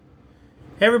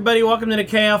Hey everybody, welcome to the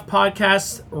KF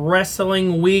Podcast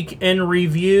Wrestling Week in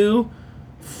Review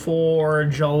for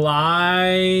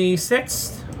July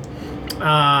 6th.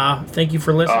 Thank you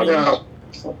for listening.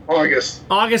 August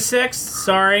 6th,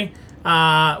 sorry.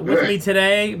 With me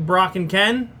today, Brock and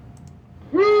Ken.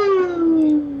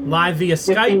 Woo! Live via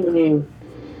Skype.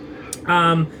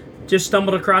 Just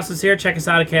stumbled across us here. Check us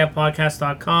out at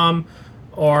kfpodcast.com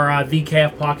or the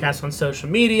KF Podcast on social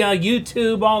media,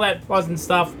 YouTube, all that pleasant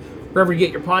stuff. Wherever you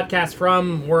get your podcast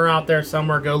from, we're out there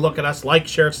somewhere. Go look at us, like,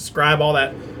 share, subscribe, all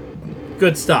that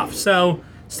good stuff. So,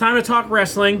 it's time to talk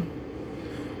wrestling.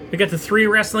 We got the three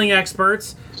wrestling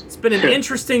experts. It's been an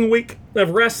interesting week of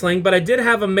wrestling, but I did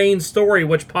have a main story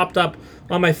which popped up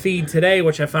on my feed today,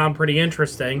 which I found pretty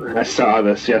interesting. I saw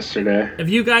this yesterday. Have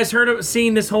you guys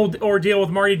seen this whole ordeal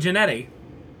with Marty Jannetty?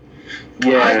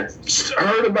 Yeah. I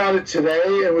heard about it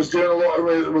today and was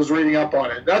reading up on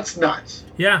it. That's nuts.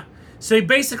 Yeah. So he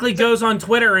basically goes on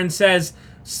Twitter and says,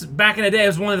 back in the day, it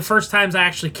was one of the first times I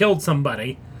actually killed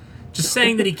somebody. Just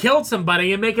saying that he killed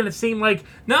somebody and making it seem like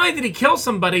not only did he kill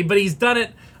somebody, but he's done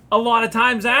it a lot of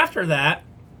times after that.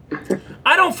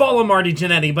 I don't follow Marty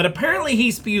Jannetty, but apparently he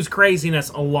spews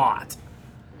craziness a lot.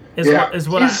 He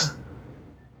needs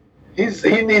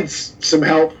some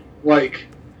help.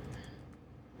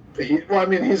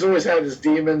 He's always had his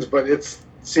demons, but it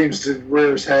seems to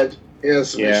rear his head. He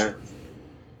has some issues.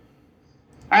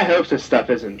 I hope this stuff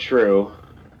isn't true.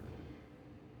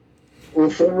 Well,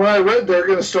 from what I read, they're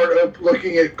going to start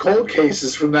looking at cold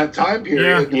cases from that time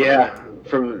period. Yeah.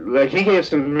 He gave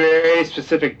some very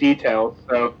specific details.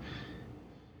 So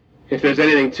if there's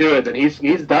anything to it, then he's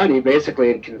done. He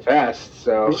basically confessed.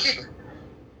 So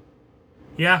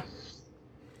yeah.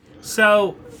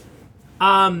 So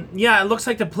it looks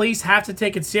like the police have to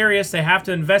take it serious. They have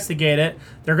to investigate it.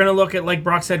 They're going to look at, like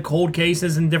Brock said, cold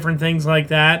cases and different things like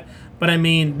that. But, I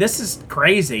mean, this is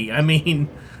crazy. I mean,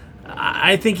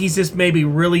 I think he's just maybe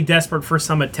really desperate for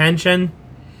some attention.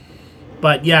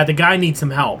 But, yeah, the guy needs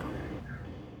some help.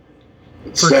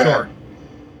 For sure.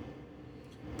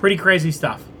 Pretty crazy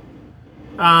stuff.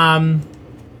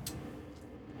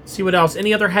 See what else.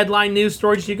 Any other headline news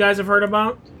stories you guys have heard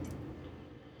about?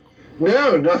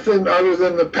 No, nothing other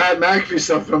than the Pat McAfee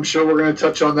stuff. I'm sure we're going to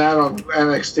touch on that on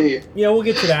NXT. Yeah, we'll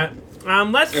get to that.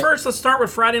 Let's start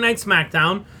with Friday Night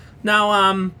SmackDown.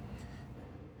 Now,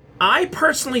 I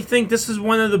personally think this is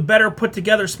one of the better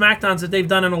put-together SmackDowns that they've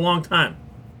done in a long time.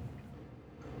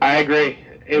 I agree.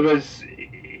 It was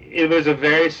a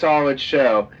very solid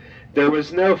show. There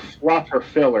was no fluff or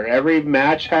filler. Every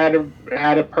match had a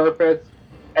purpose.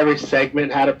 Every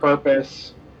segment had a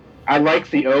purpose. I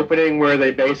liked the opening where they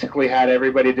basically had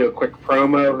everybody do a quick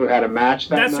promo who had a match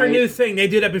that night. That's their new thing. They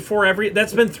do that before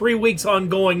that's been 3 weeks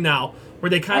ongoing now, where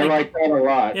they kind of... I like that a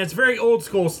lot. Yeah, it's very old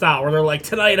school style, where they're like,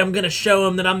 tonight I'm going to show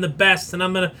them that I'm the best,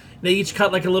 and they each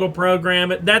cut like a little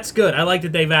program. That's good. I like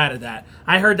that they've added that.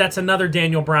 I heard that's another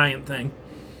Daniel Bryan thing.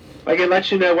 Like, it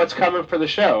lets you know what's coming for the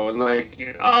show, and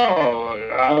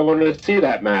I wanted to see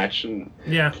that match, and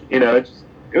yeah, it was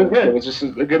good. It was just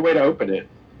a good way to open it.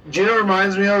 Do you know what it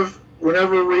reminds me of?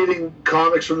 Whenever reading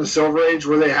comics from the Silver Age,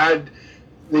 where they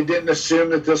didn't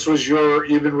assume that this was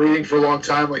you've been reading for a long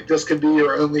time. Like, this could be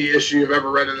your only issue you've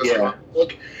ever read in this comic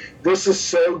book. This is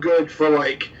so good for for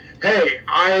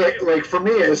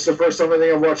me, it's the first time I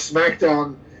think I've watched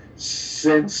SmackDown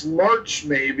since March,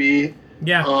 maybe.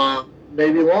 Yeah.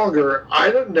 Maybe longer.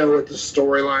 I didn't know what the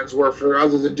storylines were for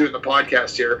other than doing the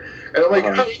podcast here. And I'm like,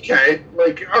 okay,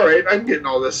 all right, I'm getting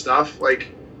all this stuff. It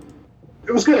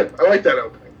was good. I like that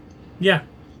opening. Yeah.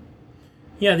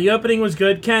 Yeah, the opening was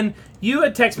good. Ken, you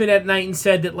had texted me that night and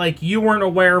said that, you weren't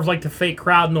aware of, the fake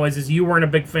crowd noises. You weren't a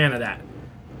big fan of that.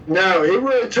 No, it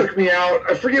really took me out.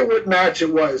 I forget what match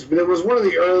it was, but it was one of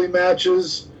the early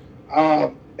matches.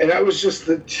 And that was just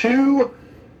the two...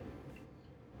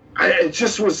 it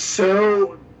just was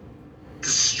so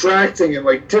distracting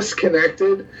and,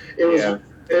 disconnected.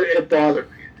 It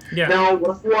bothered me. Yeah. Now,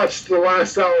 when I watched the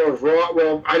last hour of Raw,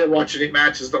 well, I didn't watch any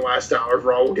matches the last hour of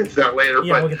Raw. We'll get to that later.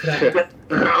 Yeah, we'll get to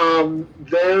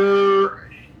that.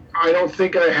 I don't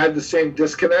think I had the same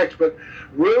disconnect, but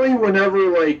really whenever,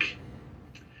 if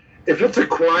it's a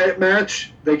quiet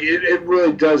match, it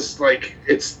really does,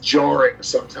 it's jarring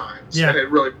sometimes. Yeah. And it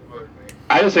really bothered me.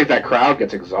 I just think that crowd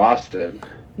gets exhausted.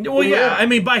 Well, yeah. I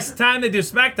mean, by the time they do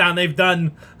SmackDown, they've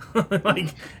done,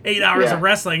 8 hours of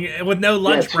wrestling with no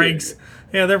lunch breaks.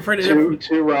 Yeah, they're pretty...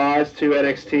 Two Raws, 2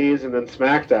 NXTs, and then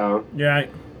SmackDown. Yeah.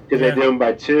 Because they do them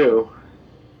by 2.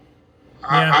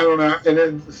 I don't know. And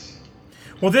then...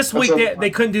 Well, this week they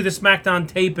couldn't do the SmackDown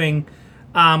taping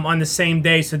on the same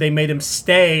day, so they made him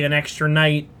stay an extra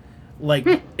night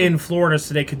like in Florida,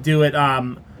 so they could do it.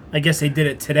 I guess they did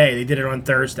it today. They did it on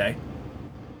Thursday.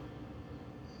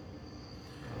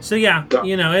 So yeah,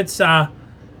 it's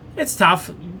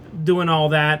tough doing all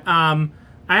that. I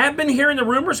have been hearing the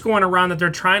rumors going around that they're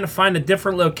trying to find a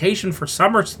different location for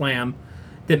SummerSlam.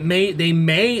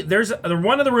 There's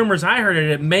one of the rumors I heard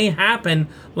it may happen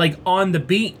like on the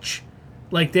beach.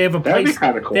 Like they have a place.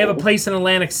 Cool. They have a place in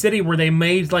Atlantic City where they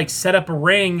may like set up a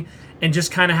ring and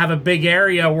just kind of have a big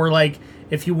area where like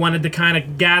if you wanted to kind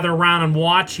of gather around and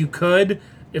watch, you could.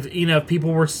 If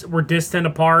people were distant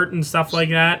apart and stuff like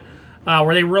that,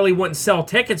 where they really wouldn't sell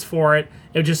tickets for it.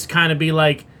 It would just kind of be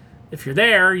like, if you're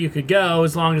there, you could go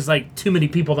as long as like too many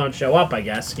people don't show up. I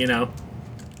guess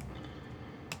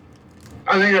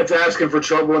I think that's asking for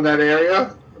trouble in that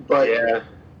area, but yeah,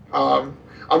 I'm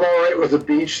all right with a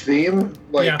beach theme.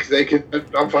 They could,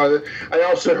 I'm fine with it. I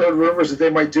also heard rumors that they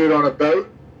might do it on a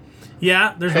boat.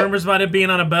 Yeah, there's rumors about it being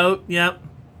on a boat. Yep.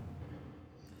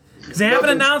 Because they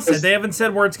haven't announced it. They haven't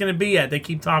said where it's going to be yet. They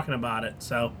keep talking about it.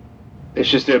 So it's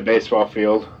just a baseball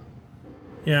field.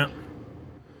 Yeah.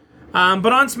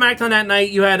 But on SmackDown that night,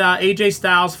 you had AJ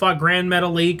Styles fought Grand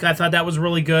Metalik. I thought that was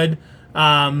really good.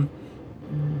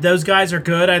 Those guys are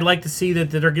good. I'd like to see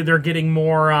that they're getting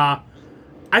more.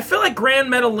 I feel like Grand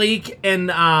Metalik and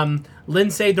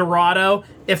Lince Dorado,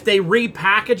 if they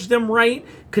repackage them right,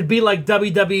 could be like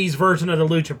WWE's version of the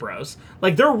Lucha Bros.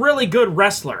 Like, they're really good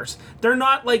wrestlers. They're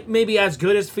not like maybe as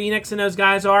good as Phoenix and those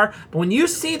guys are, but when you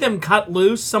see them cut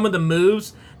loose some of the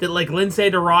moves that like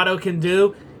Lince Dorado can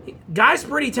do, guys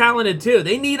pretty talented too.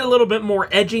 They need a little bit more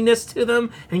edginess to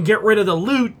them and get rid of the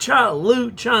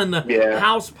lucha and the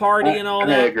house party and all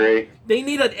that. I agree. They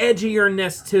need an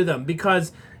edgierness to them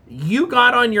because you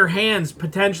got on your hands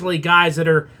potentially guys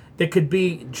that could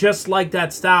be just like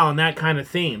that style and that kind of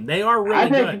theme. They are really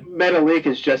good. I think Metalik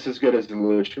is just as good as the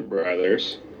Lucha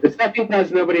Brothers. The stuff he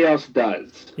does, nobody else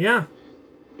does. Yeah.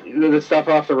 The stuff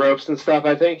off the ropes and stuff,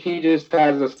 I think he just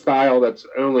has a style that's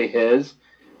only his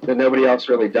that nobody else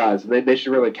really does. And they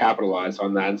should really capitalize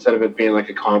on that instead of it being like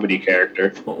a comedy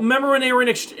character. Well, remember when they were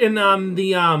in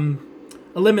the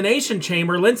Elimination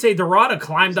Chamber, Lince Dorado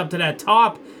climbed up to that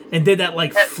top and did that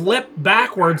like flip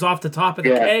backwards off the top of the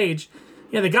cage.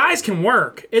 Yeah, the guys can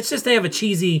work. It's just they have a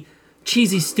cheesy,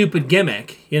 stupid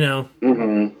gimmick,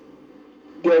 Mm-hmm.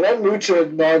 Yeah, that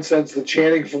lucha nonsense, the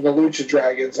chanting from the Lucha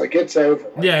Dragons, like, it's over.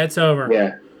 Yeah, it's over.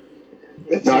 Yeah.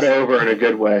 It's not over in a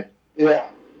good way. Yeah.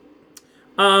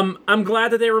 I'm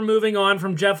glad that they were moving on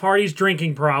from Jeff Hardy's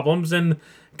drinking problems and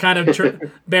kind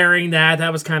of burying that.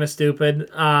 That was kind of stupid.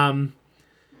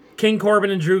 King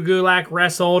Corbin and Drew Gulak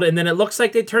wrestled, and then it looks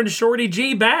like they turned Shorty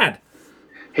G bad.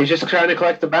 He's just trying to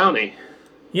collect the bounty.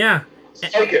 Yeah.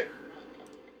 I like it.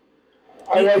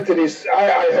 I like that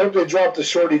I hope they drop the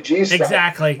Shorty G stuff.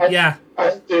 Exactly, yeah.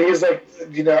 He's like,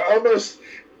 almost,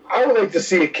 I would like to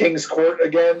see a King's Court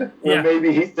again, where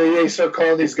maybe they start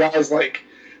calling these guys like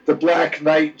the Black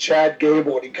Knight, Chad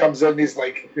Gable, and he comes in and he's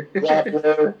like,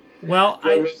 Blackwater. Well,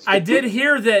 I did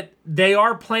hear that they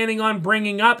are planning on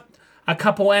bringing up a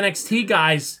couple NXT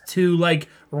guys to like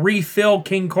refill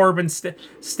King Corbin's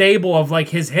stable of like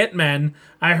his hitmen.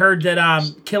 I heard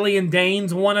that Killian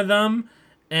Dane's one of them,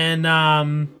 and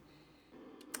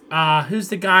who's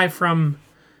the guy from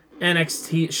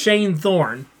NXT? Shane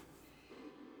Thorne.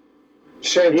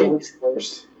 Shane Thorne's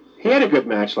first. He had a good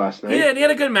match last night. He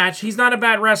had a good match. He's not a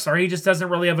bad wrestler. He just doesn't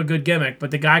really have a good gimmick, but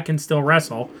the guy can still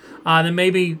wrestle. Then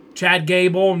maybe Chad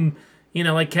Gable and,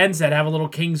 like Ken said, have a little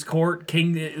King's Court,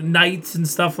 King Knights and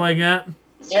stuff like that.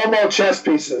 Form out chess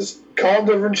pieces. Call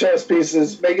different chess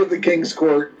pieces. Make it the King's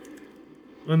Court.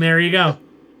 And there you go.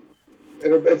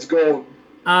 It's gold.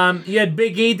 You had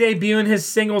Big E debuting his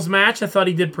singles match. I thought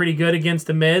he did pretty good against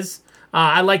The Miz.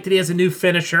 I like that he has a new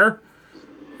finisher.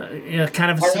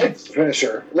 Kind of. I like the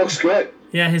finisher. Looks good.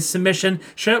 Yeah, his submission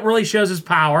really shows his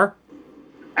power.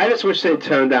 I just wish they'd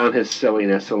tone down his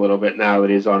silliness a little bit now that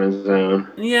he's on his own.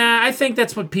 Yeah, I think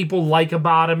that's what people like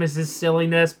about him is his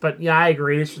silliness. But yeah, I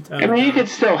agree. They should tone it down. You could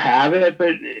still have it,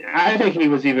 but I think he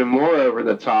was even more over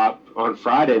the top on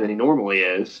Friday than he normally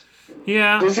is.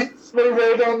 Yeah. Does he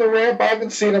roll down the ramp? I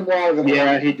haven't seen him live.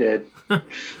 Yeah, he did.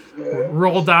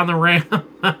 Roll down the ramp.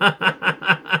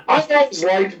 I've always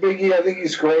liked Big E. I think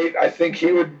he's great. I think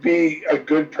he would be a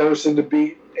good person to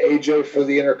beat AJ for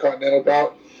the Intercontinental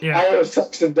bout. Yeah. I was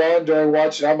texting Don during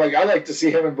watching. I'm like, I'd like to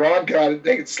see him and Braun kind of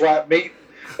they could slap meat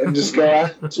and just go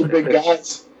out. Two big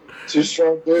guys, two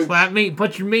strong dudes. Slap meat.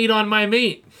 Put your meat on my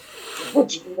meat.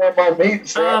 Put your meat on my meat.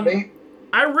 Slap meat.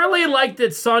 I really liked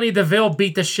that Sonya Deville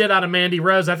beat the shit out of Mandy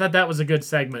Rose. I thought that was a good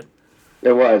segment.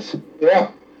 It was.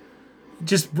 Yeah.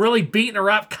 just really beating her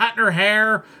up, cutting her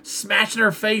hair, smashing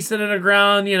her face into the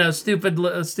ground. Stupid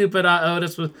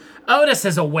Otis was. Otis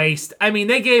is a waste. I mean,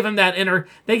 they gave him that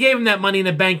Money in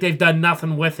the Bank. They've done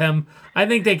nothing with him. I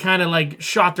think they kind of like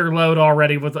shot their load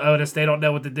already with Otis. They don't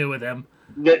know what to do with him.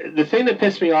 The thing that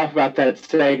pissed me off about that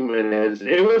segment is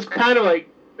it was kind of like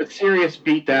a serious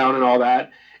beatdown and all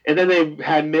that. And then they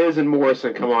had Miz and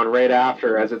Morrison come on right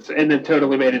after, and then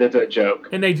totally made it into a joke.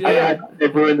 And they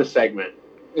ruined the segment.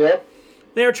 Yep.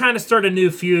 They were trying to start a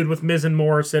new feud with Miz and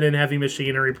Morrison and Heavy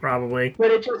Machinery, probably.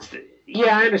 But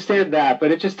I understand that, but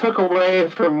it just took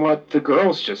away from what the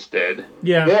girls just did.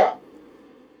 Yeah.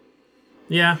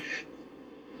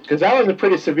 Because that was a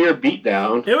pretty severe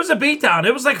beatdown. It was a beatdown.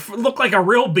 It was looked like a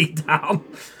real beatdown.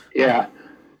 Yeah.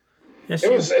 Yes,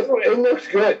 it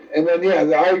looked good, and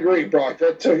then I agree, Brock.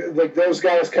 That took like those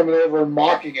guys coming over and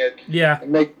mocking it, and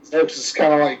making jokes is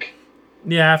kind of like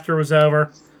after it was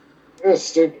over. It was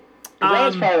stupid. That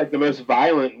was probably like the most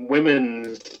violent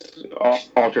women's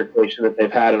altercation that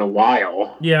they've had in a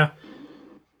while. Yeah,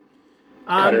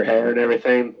 cut her hair and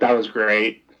everything. That was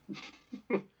great.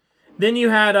 Then you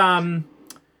had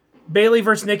Bayley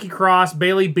versus Nikki Cross.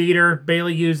 Bayley beat her.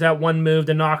 Bayley used that one move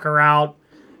to knock her out.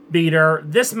 Beat her.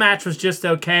 This match was just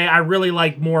okay. I really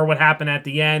liked more what happened at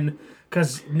the end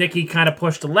because Nikki kind of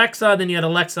pushed Alexa. Then you had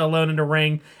Alexa alone in the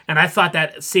ring, and I thought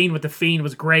that scene with the Fiend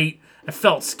was great. It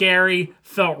felt scary,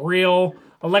 felt real.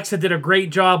 Alexa did a great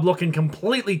job looking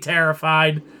completely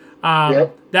terrified.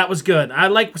 That was good. I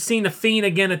like seeing the Fiend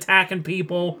again attacking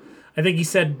people. I think he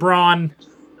said, "Braun,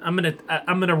 I'm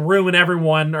gonna ruin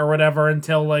everyone or whatever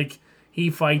until like he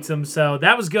fights him." So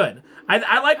that was good.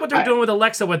 I like what they're doing with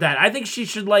Alexa with that. I think she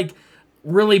should like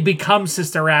really become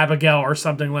Sister Abigail or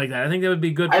something like that. I think that would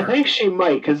be good for her. I think she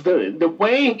might, because the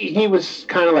way he was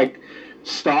kind of like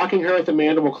stalking her with the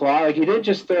mandible claw, like he didn't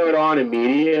just throw it on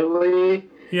immediately.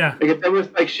 Yeah. Like it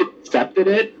was like she accepted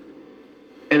it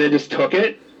and then just took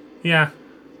it. Yeah.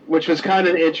 Which was kind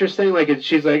of interesting. Like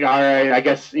she's like, all right, I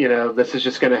guess, this is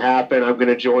just going to happen. I'm going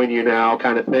to join you now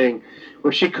kind of thing.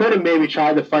 Where she could have maybe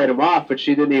tried to fight him off, but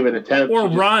she didn't even attempt. Or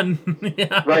run.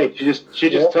 Yeah. Right. She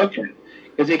just took it.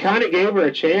 Because he kind of gave her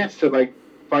a chance to like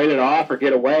fight it off or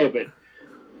get away, but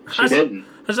she didn't.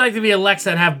 I'd just like to be Alexa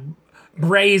and have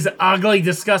Bray's ugly,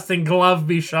 disgusting glove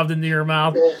be shoved into your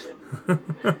mouth.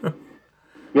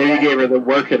 Maybe gave her the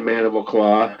working mandible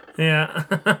claw.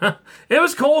 Yeah. It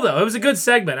was cool, though. It was a good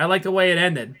segment. I like the way it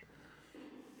ended.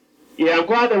 Yeah, I'm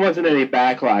glad there wasn't any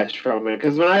backlash from it,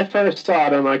 because when I first saw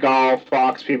it, I'm like, oh,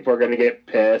 Fox people are going to get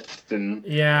pissed, and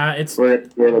we're this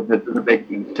is a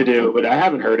big to-do, but I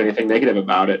haven't heard anything negative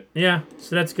about it. Yeah,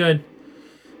 so that's good.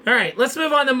 All right, let's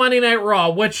move on to Monday Night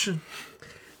Raw, which,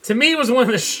 to me, was one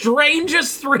of the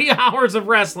strangest 3 hours of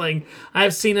wrestling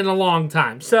I've seen in a long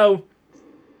time. So,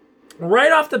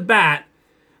 right off the bat,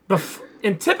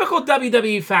 in typical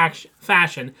WWE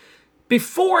fashion,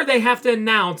 before they have to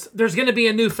announce there's going to be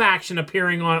a new faction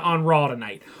appearing on Raw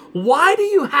tonight. Why do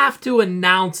you have to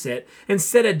announce it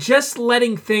instead of just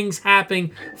letting things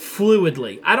happen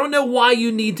fluidly? I don't know why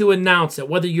you need to announce it,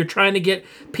 whether you're trying to get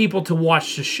people to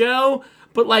watch the show,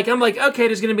 but I'm like, okay,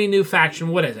 there's going to be a new faction.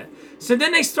 What is it? So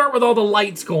then they start with all the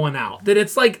lights going out. That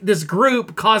it's like this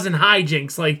group causing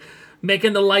hijinks, like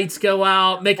making the lights go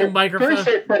out, making microphones. First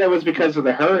they said it was because of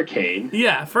the hurricane.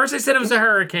 Yeah, first they said it was a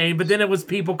hurricane, but then it was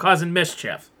people causing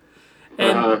mischief.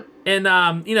 And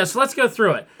so let's go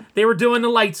through it. They were doing the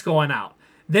lights going out.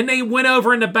 Then they went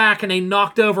over in the back and they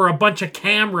knocked over a bunch of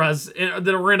cameras that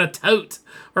were in a tote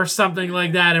or something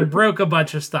like that and broke a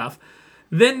bunch of stuff.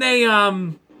 Then they are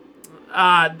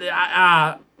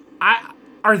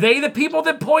they the people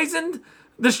that poisoned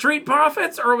the Street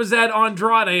Profits, or was that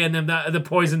Andrade and them that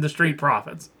poisoned the Street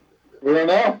Profits? We don't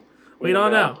know. We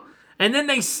don't know. And then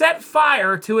they set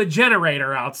fire to a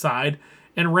generator outside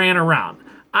and ran around.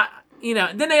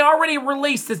 Then they already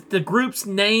released the group's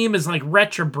name is like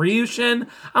Retribution.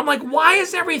 I'm like, why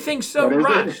is everything so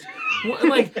rushed?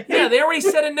 They already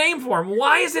set a name for him.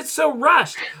 Why is it so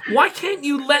rushed? Why can't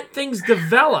you let things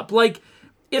develop?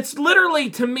 It's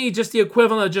literally, to me, just the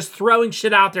equivalent of just throwing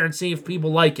shit out there and seeing if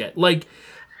people like it.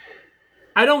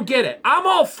 I don't get it. I'm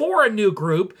all for a new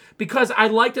group because I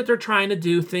like that they're trying to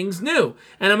do things new.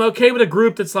 And I'm okay with a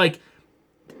group that's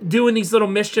doing these little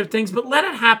mischief things, but let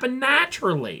it happen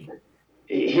naturally.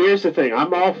 Here's the thing.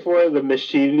 I'm all for the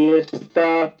mischievous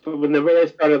stuff, but when they really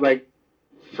started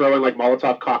throwing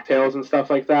Molotov cocktails and stuff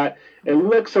like that, it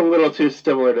looks a little too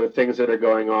similar to the things that are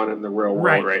going on in the real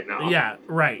world right now. Yeah,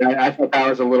 right. I thought that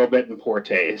was a little bit in poor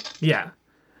taste. Yeah.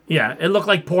 Yeah, it looked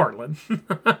like Portland.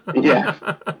 Yeah.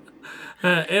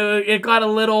 It got a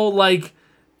little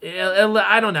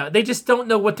I don't know. They just don't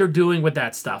know what they're doing with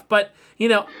that stuff. But,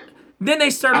 then they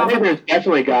start I off. think there's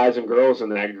definitely guys and girls in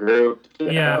that group.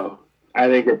 Yeah. I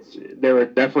think there were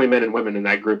definitely men and women in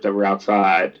that group that were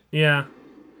outside. Yeah.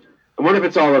 I wonder if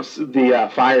it's all of the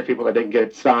fired people that didn't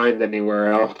get signed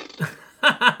anywhere else.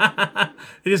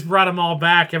 They just brought them all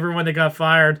back. Everyone that got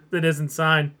fired that isn't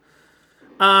signed.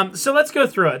 So let's go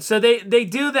through it. So they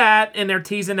do that, and they're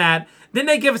teasing that. Then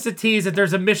they give us a tease that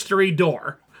there's a mystery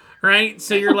door, right?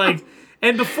 So you're like,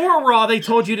 and before Raw, they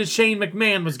told you that Shane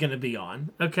McMahon was going to be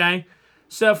on, okay?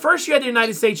 So first you had the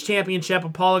United States Championship,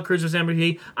 Apollo Crews was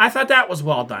MVP. I thought that was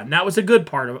well done. That was a good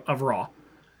part of Raw.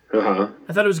 Uh-huh.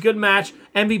 I thought it was a good match.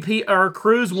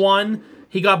 Crews won.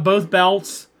 He got both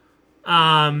belts.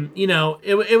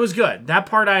 It was good. That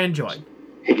part I enjoyed.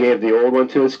 He gave the old one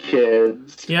to his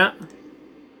kids. Yeah.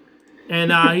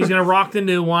 And he's gonna rock the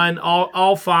new one.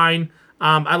 All fine.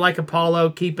 I like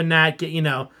Apollo keeping that.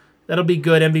 That'll be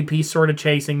good. MVP sort of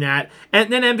chasing that.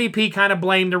 And then MVP kind of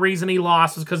blamed the reason he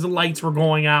lost was because the lights were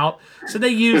going out. So they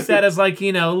used that as a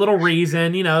little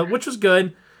reason, which was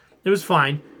good. It was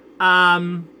fine.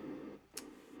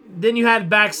 Then you had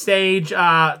backstage,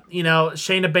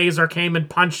 Shayna Baszler came and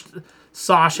punched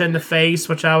Sasha in the face,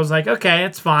 which I was like, okay,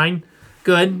 it's fine.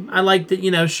 Good. I like that,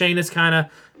 Shayna's kind of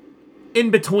in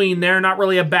between there. Not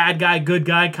really a bad guy, good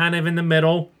guy, kind of in the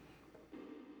middle.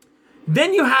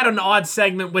 Then you had an odd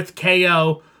segment with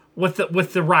KO with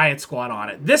the Riot Squad on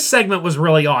it. This segment was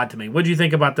really odd to me. What do you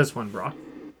think about this one, bro?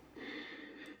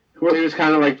 Well, he was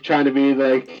kind of trying to be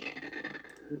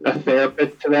a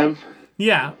therapist to them.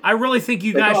 Yeah, I really think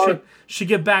you guys should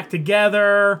get back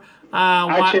together.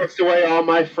 I chased away all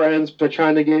my friends, but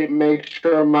trying to make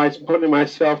sure I'm putting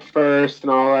myself first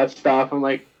and all that stuff. I'm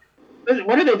like,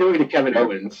 what are they doing to Kevin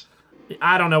Owens?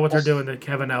 I don't know what they're doing to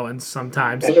Kevin Owens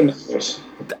sometimes.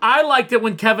 I liked it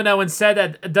when Kevin Owens said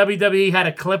that WWE had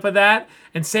a clip of that,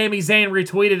 and Sami Zayn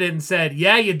retweeted it and said,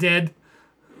 "Yeah, you did."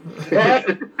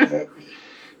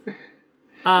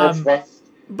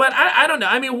 But I don't know.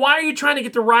 I mean, why are you trying to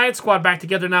get the Riot Squad back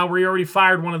together now where you already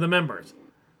fired one of the members?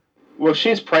 Well,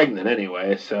 she's pregnant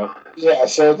anyway, so... Yeah,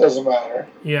 so it doesn't matter.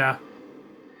 Yeah.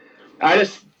 I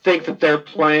just think that their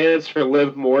plans for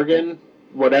Liv Morgan,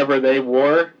 whatever they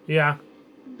wore... Yeah.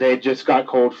 They just got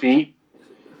cold feet.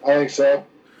 I think so.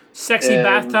 Sexy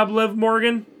bathtub Liv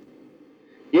Morgan?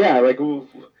 Yeah, what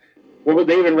would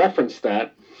they even reference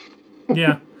that?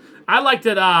 Yeah. I liked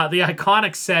that the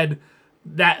Iconics said...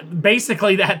 that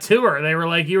basically that to her. They were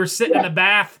like, you were sitting in a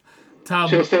bath tub.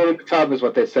 Should have stayed in the tub is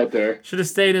what they said to her. Should have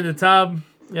stayed in the tub.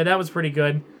 Yeah, that was pretty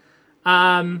good.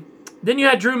 Then you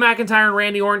had Drew McIntyre and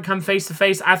Randy Orton come face to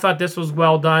face. I thought this was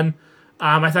well done.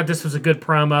 I thought this was a good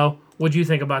promo. What'd you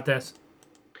think about this?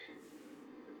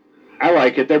 I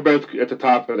like it. They're both at the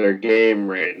top of their game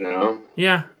right now.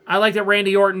 Yeah, I like that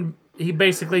Randy Orton, he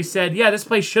basically said, yeah, this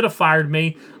place should have fired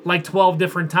me 12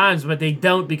 different times, but they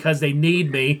don't because they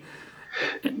need me.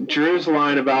 Drew's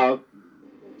line about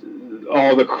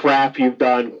all the crap you've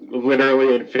done,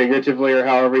 literally and figuratively, or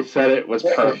however he said it, was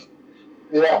perfect.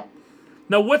 Yeah.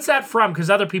 Now, what's that from? Because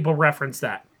other people reference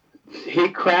that. He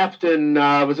crapped in,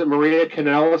 was it Maria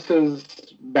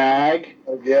Kanellis' bag?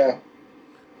 Yeah.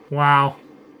 Wow.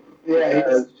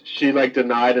 Yeah. She,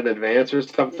 denied an advance or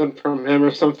something from him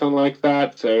or something like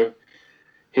that, so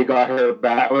he got her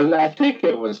back. I think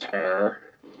it was her.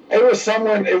 It was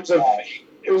someone, it was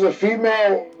a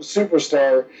female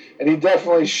superstar, and he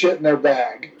definitely shit in their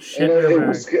bag.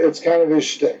 It's kind of his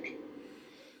shtick.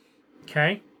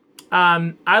 Okay.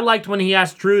 I liked when he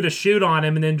asked Drew to shoot on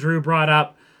him, and then Drew brought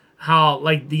up how,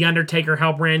 The Undertaker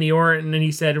helped Randy Orton, and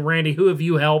he said, Randy, who have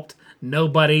you helped?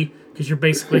 Nobody, because you're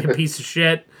basically a piece of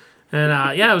shit. And,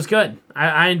 it was good.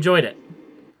 I enjoyed it.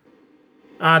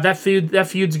 That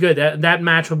feud's good. That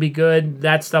match will be good.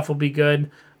 That stuff will be good.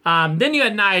 Then you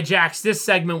had Nia Jax. This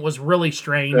segment was really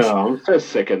strange. Oh, I'm so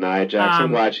sick of Nia Jax.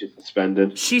 I'm glad she's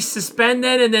suspended. She's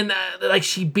suspended, and then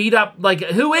she beat up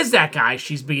who is that guy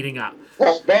she's beating up?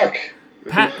 Buck.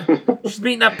 She's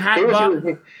beating up Pat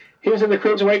Buck. He was in the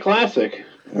Cruiserweight Classic.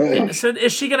 So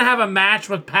is she gonna have a match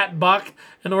with Pat Buck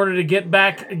in order to get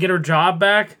her job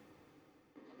back?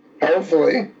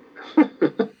 Hopefully.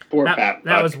 Poor Pat Buck.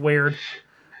 That was weird.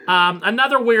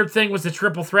 Another weird thing was the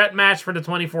triple threat match for the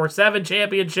 24/7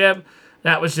 championship.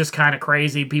 That was just kind of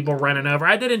crazy. People running over.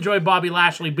 I did enjoy Bobby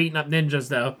Lashley beating up ninjas,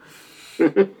 though.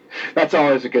 That's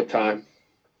always a good time.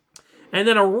 And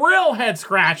then a real head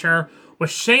scratcher was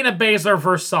Shayna Baszler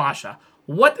versus Sasha.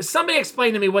 Somebody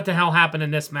explain to me what the hell happened in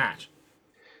this match.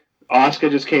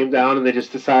 Asuka just came down and they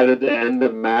just decided to end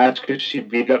the match because she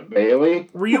beat up Bayley.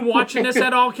 Were you watching this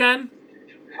at all, Ken?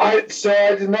 I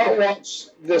did not watch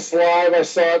this live. I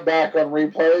saw it back on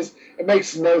replays. It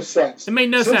makes no sense. It made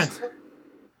no sense.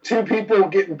 Two people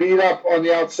getting beat up on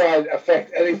the outside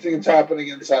affect anything that's happening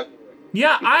inside the ring.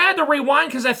 Yeah, I had to rewind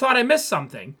because I thought I missed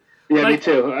something. Yeah, me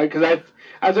too. Because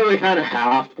I was only kind of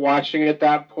half watching at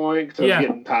that point because I was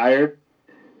getting tired.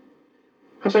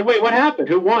 I was like, wait, what happened?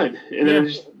 Who won? And then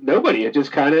just nobody. It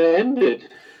just kind of ended.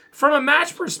 From a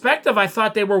match perspective, I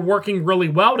thought they were working really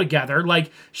well together.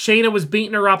 Like, Shayna was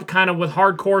beating her up kind of with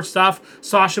hardcore stuff.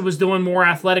 Sasha was doing more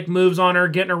athletic moves on her,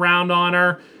 getting around on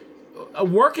her.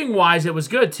 Working-wise, it was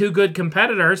good. Two good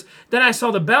competitors. Then I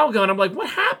saw the bell go, and I'm like,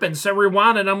 what happened? So I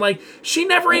rewound it, and I'm like, she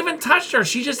never even touched her.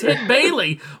 She just hit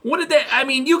Bayley. What did they... I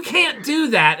mean, you can't do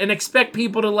that and expect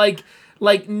people to, like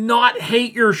not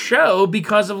hate your show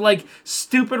because of, like,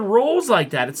 stupid rules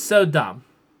like that. It's so dumb.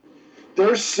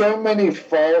 There's so many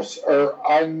false or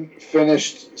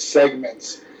unfinished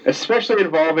segments. Especially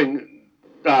involving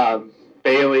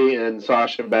Bayley and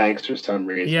Sasha Banks for some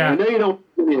reason. Yeah. I know you don't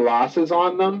have any losses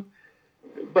on them,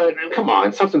 but come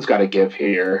on, something's got to give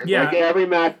here. Yeah. Like every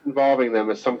match involving them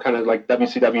is some kind of like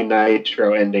WCW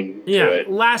Nitro ending to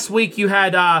it. Last week you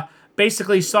had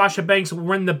basically Sasha Banks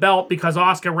win the belt because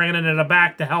Asuka ran into the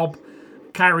back to help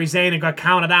Kairi Sane and got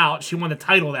counted out. She won the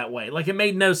title that way. Like, it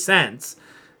made no sense.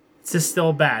 It's just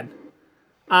still bad.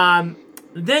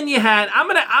 Then you had I'm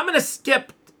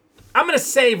gonna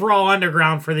save Raw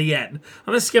Underground for the end.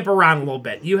 I'm gonna skip around a little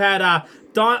bit. You had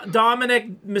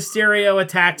Dominic Mysterio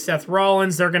attack Seth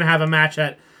Rollins. They're gonna have a match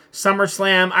at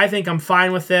SummerSlam. I think I'm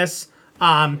fine with this.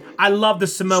 I love the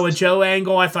Samoa Joe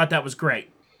angle. I thought that was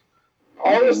great.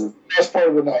 All this is the best part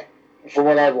of the night, from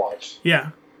what I've watched.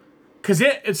 Yeah, because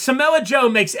Samoa Joe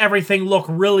makes everything look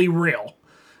really real.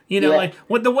 You know, like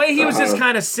with the way he was just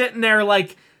kind of sitting there,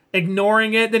 like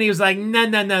ignoring it. Then he was like, "No,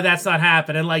 that's not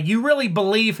happening." Like, you really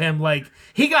believe him. Like,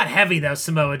 he got heavy though,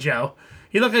 Samoa Joe.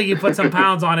 He looked like he put some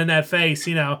pounds on in that face,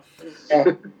 you know.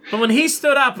 But when he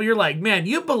stood up, you're like, man,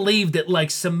 you believed it.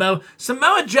 Like, Samoa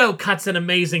Joe cuts an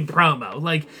amazing promo.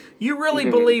 Like, you really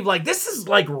believe, like, this is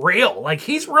like real. Like,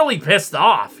 he's really pissed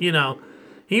off. You know,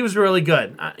 he was really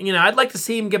good. I'd like to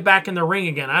see him get back in the ring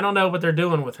again. I don't know what they're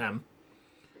doing with him.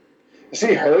 Is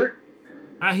he hurt?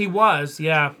 He was,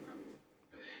 yeah.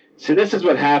 See, this is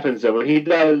what happens though. When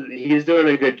he's doing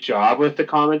a good job with the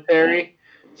commentary.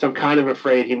 So I'm kind of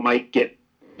afraid he might get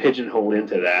pigeonholed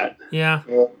into that. Yeah.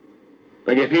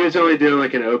 Like if he was only doing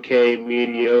like an okay,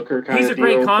 mediocre kind he's of a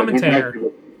great deal, commentator.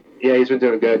 He's been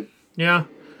doing good. Yeah.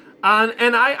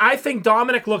 And I think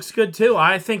Dominic looks good too.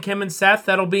 I think him and Seth,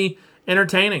 that'll be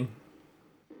entertaining.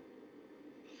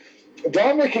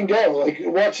 Dominic can go. Like,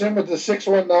 watch him with the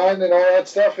 619 and all that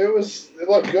stuff. It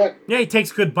looked good. Yeah, he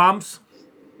takes good bumps.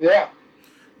 Yeah.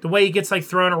 The way he gets like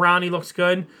thrown around, he looks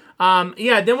good.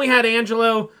 Then we had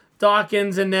Angelo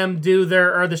Dawkins and them do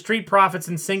the Street Profits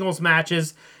in singles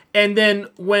matches. And then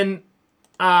when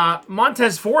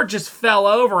Montez Ford just fell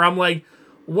over, I'm like,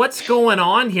 what's going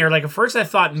on here? Like, at first I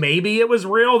thought maybe it was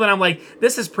real. Then I'm like,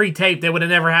 this is pre-taped. They would have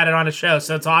never had it on a show,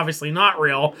 so it's obviously not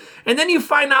real. And then you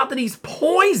find out that he's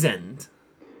poisoned.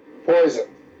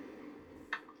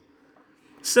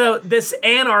 So this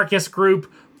anarchist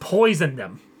group poisoned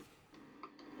him.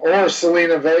 Or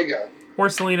Selena Vega,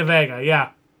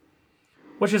 yeah.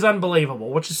 Which is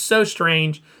unbelievable, which is so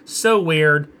strange, so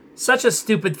weird, such a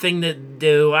stupid thing to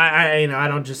do. I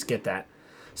don't just get that.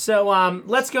 So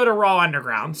let's go to Raw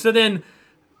Underground. So then,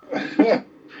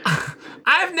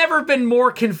 I've never been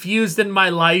more confused in my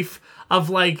life of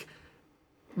like,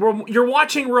 you're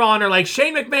watching Raw and they're like,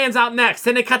 Shane McMahon's out next.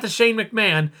 Then they cut to Shane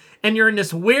McMahon and you're in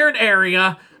this weird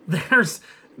area.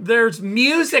 There's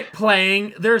music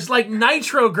playing. There's like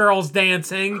Nitro girls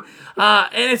dancing.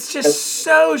 And it's just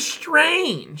so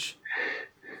strange.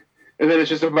 And then it's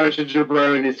just a bunch of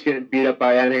jabronis getting beat up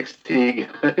by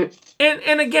NXT guys.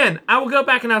 And again, I will go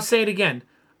back and I'll say it again.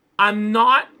 I'm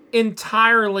not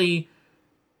entirely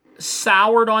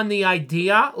soured on the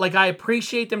idea. Like, I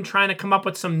appreciate them trying to come up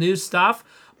with some new stuff.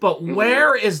 But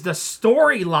where is the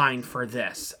storyline for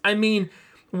this? I mean,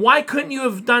 why couldn't you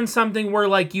have done something where,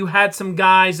 like, you had some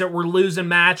guys that were losing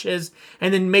matches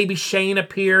and then maybe Shane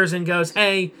appears and goes,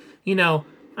 hey,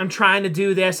 I'm trying to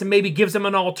do this, and maybe gives them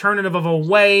an alternative of a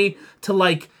way to,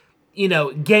 like,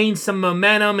 gain some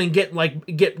momentum and get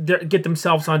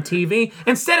themselves on TV.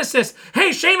 Instead it's just,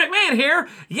 hey, Shane McMahon here.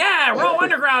 Yeah, Raw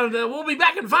Underground. We'll be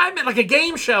back in 5 minutes, like a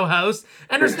game show host.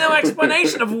 And there's no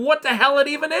explanation of what the hell it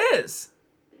even is.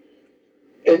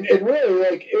 And really,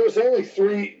 like, it was only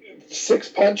 6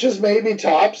 punches, maybe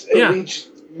tops, in each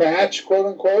match, quote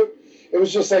unquote. It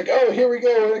was just like, oh, here we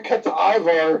go. We're gonna cut to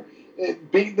Ivar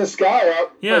beating this guy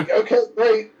up. Yeah. Like, okay,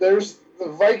 great. There's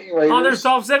the Viking Raiders. Oh, there's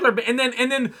Dolph Ziggler. And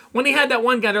then when he had that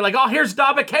one guy, they're like, oh, here's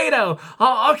Dabba-Kato.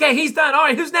 Oh, okay, he's done. All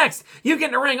right, who's next? You get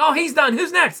in the ring. Oh, he's done.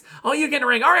 Who's next? Oh, you get in the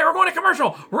ring. All right, we're going to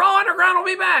commercial. Raw Underground will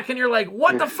be back. And you're like,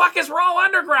 what the fuck is Raw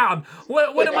Underground?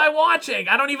 What am I watching?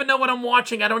 I don't even know what I'm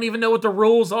watching. I don't even know what the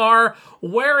rules are,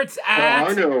 where it's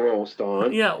at. There are no rules,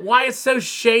 Don. Yeah, why it's so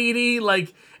shady.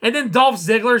 Like, and then Dolph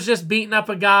Ziggler's just beating up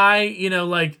a guy,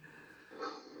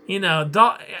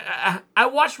 I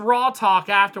watched Raw Talk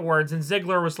afterwards, and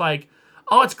Ziggler was like,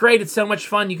 oh, it's great. It's so much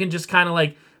fun. You can just kind of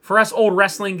like, for us old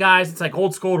wrestling guys, it's like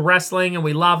old school wrestling, and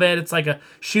we love it. It's like a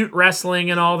shoot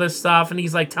wrestling and all this stuff. And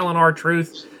he's like telling our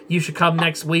truth. You should come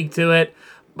next week to it.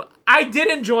 But I did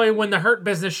enjoy when the Hurt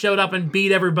Business showed up and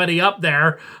beat everybody up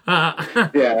there. Yeah,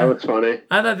 that was funny.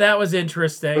 I thought that was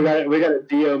interesting. We got a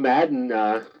Dio Madden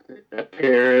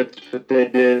appearance, but they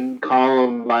didn't call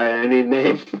him by any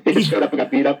name. He showed up and got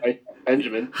beat up by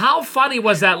Benjamin. How funny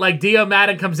was that? Like, Dio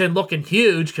Madden comes in looking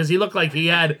huge because he looked like he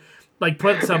had like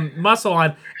put some muscle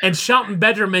on, and Shelton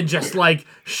Benjamin just like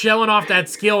showing off that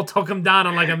skill took him down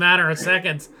in like a matter of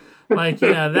seconds. Like,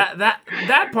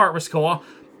 that part was cool.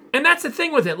 And that's the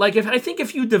thing with it. Like,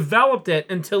 if you developed it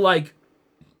into like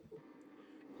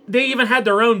they even had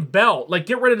their own belt, like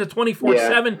get rid of the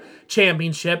 24/7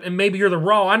 championship, and maybe you're the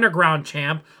Raw Underground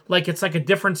champ. Like, it's like a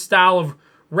different style of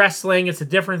wrestling. It's a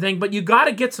different thing, but you got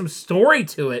to get some story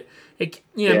to it.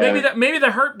 Maybe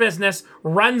the Hurt Business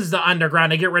runs the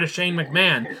Underground to get rid of Shane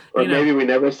McMahon. Or maybe we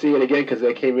never see it again because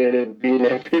they came in and beat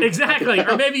everybody. Exactly.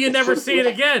 Or maybe you never see it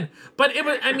again. But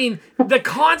the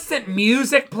constant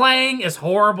music playing is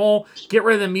horrible. Get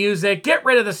rid of the music. Get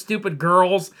rid of the stupid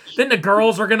girls. Then the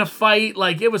girls are gonna fight.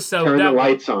 Like, it was so. Turn the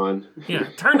lights on. Yeah.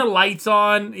 Turn the lights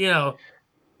on.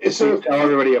 So tell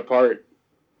everybody apart.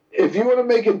 If you want to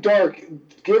make it dark,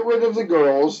 get rid of the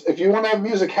girls. If you want to have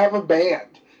music, have a band.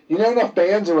 You know enough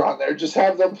bands around there. Just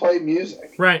have them play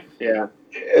music. Right. Yeah.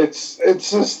 It's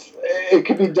just, it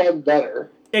could be done better.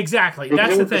 Exactly.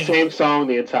 That's the thing. The same song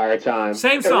the entire time.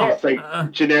 Same song. It's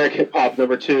like generic hip hop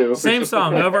number 2. Same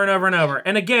song over and over and over.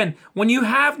 And again, when you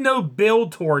have no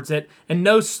build towards it and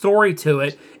no story to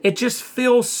it, it just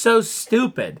feels so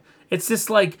stupid. It's just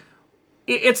like,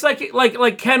 it's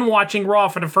like Ken watching Raw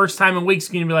for the first time in weeks.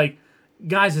 Can you be like,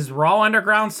 guys, is Raw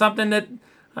Underground something that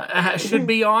should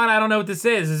be on? I don't know what this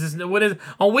is. Is this what is?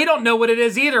 Oh, we don't know what it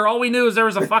is either. All we knew is there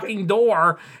was a fucking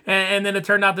door, and then it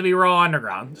turned out to be Raw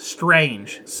Underground.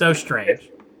 Strange, so strange.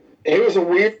 It was a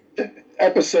weird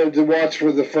episode to watch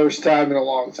for the first time in a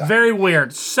long time. Very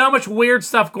weird. So much weird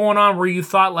stuff going on where you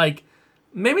thought like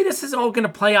maybe this is all going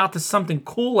to play out to something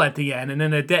cool at the end, and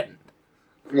then it didn't.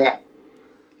 Yeah.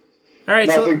 All right.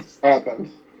 Nothing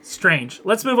happened. Strange.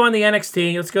 Let's move on to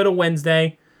NXT. Let's go to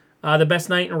Wednesday. The best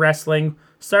night in wrestling.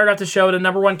 Started off the show with the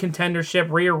number 1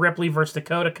 contendership, Rhea Ripley versus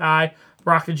Dakota Kai.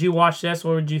 Brock, did you watch this?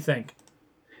 What did you think?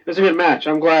 It was a good match.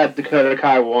 I'm glad Dakota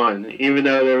Kai won, even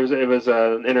though it was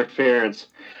an interference.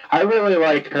 I really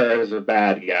like her as a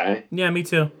bad guy. Yeah, me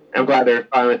too. I'm glad they're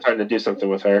finally starting to do something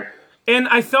with her. And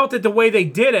I felt that the way they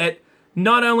did it,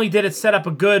 not only did it set up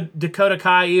a good Dakota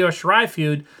Kai Io Shirai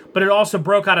feud, but it also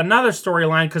broke out another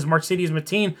storyline because Mercedes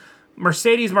Martinez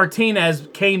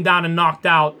came down and knocked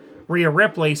out Rhea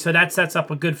Ripley, so that sets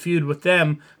up a good feud with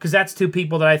them because that's 2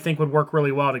 people that I think would work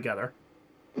really well together.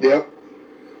 Yep.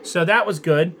 So that was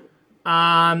good.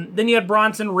 Then you had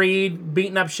Bronson Reed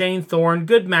beating up Shane Thorne.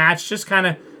 Good match. Just kind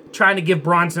of trying to give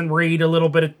Bronson Reed a little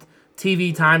bit of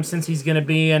TV time since he's going to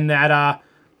be in that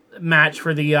match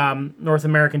for the North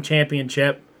American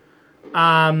Championship.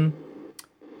 Then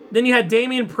you had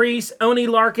Damian Priest, Oney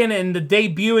Larkin, and the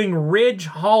debuting Ridge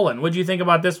Holland. What do you think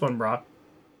about this one, Brock?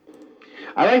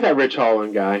 I like that Ridge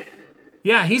Holland guy.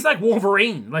 Yeah, he's like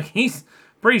Wolverine. Like, he's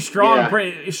pretty strong, Yeah.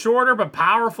 pretty shorter but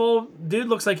powerful. Dude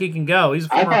looks like he can go.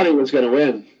 I thought he was going to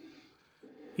win.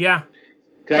 Yeah.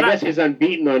 I guess he's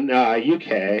unbeaten on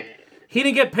UK. He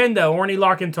didn't get pinned, though. Oney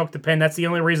Larkin took the pin. That's the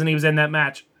only reason he was in that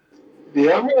match.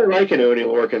 Yeah. I'm really liking Oney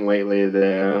Larkin lately.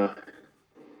 They've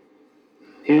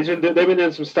been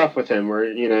doing some stuff with him where,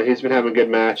 he's been having good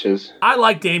matches. I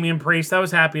like Damian Priest. I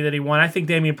was happy that he won. I think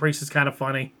Damian Priest is kind of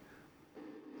funny.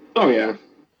 Oh, yeah.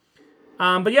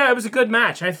 But yeah, it was a good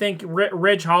match. I think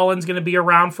Ridge Holland's going to be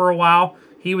around for a while.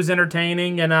 He was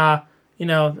entertaining, and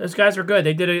those guys are good.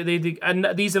 And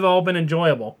these have all been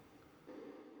enjoyable.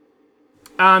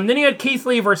 Then you had Keith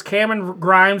Lee versus Cameron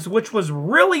Grimes, which was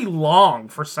really long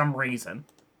for some reason.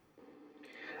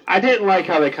 I didn't like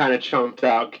how they kind of chumped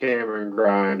out Cameron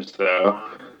Grimes, though.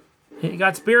 He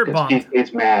got spirit bombed. Keith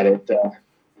Lee's mad at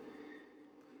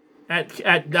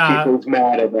Keith Lee's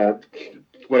mad at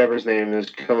whatever his name is,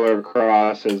 Killer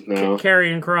Cross is now.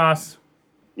 Karrion Kross.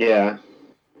 Yeah.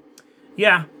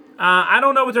 Yeah. I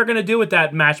don't know what they're going to do with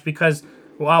that match because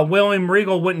William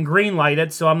Regal wouldn't greenlight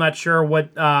it, so I'm not sure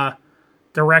what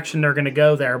direction they're going to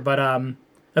go there. But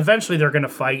eventually they're going to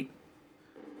fight.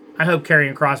 I hope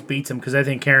Karrion Kross beats him because I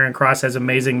think Karrion Kross has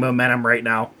amazing momentum right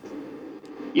now.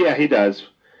 Yeah, he does.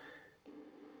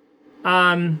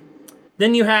 Then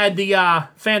you had the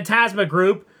Phantasma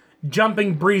group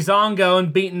jumping Breezango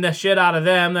and beating the shit out of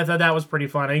them. I thought that was pretty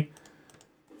funny.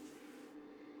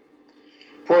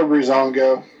 Poor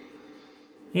Breezango.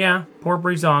 Yeah, poor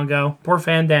Breezango. Poor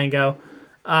Fandango.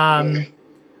 I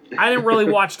didn't really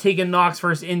watch Tegan Nox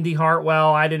versus Indy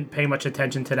Hartwell. I didn't pay much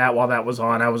attention to that while that was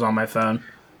on. I was on my phone.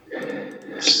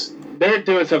 They're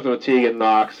doing something with Tegan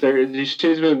Nox.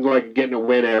 She's been like getting a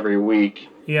win every week.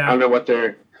 Yeah. I don't know what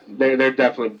they're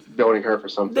definitely building her for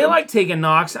something. They like Tegan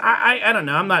Nox. I don't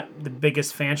know. I'm not the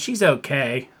biggest fan. She's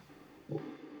okay.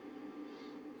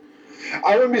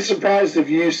 I wouldn't be surprised if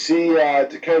you see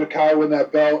Dakota Kai win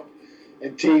that belt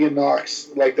and Tegan Nox.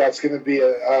 Like, that's going to be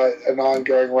an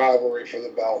ongoing rivalry for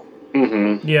the belt.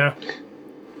 Mm-hmm. Yeah.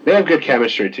 They have good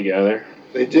chemistry together.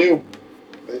 They do.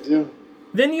 They do.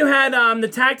 Then you had the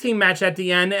tag team match at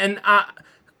the end, and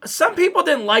some people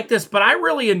didn't like this, but I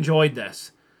really enjoyed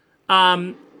this.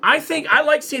 I think I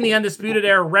like seeing the Undisputed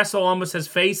Era wrestle almost as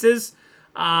faces.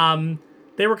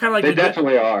 They were kind of like... They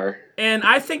definitely are. And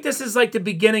I think this is like the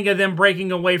beginning of them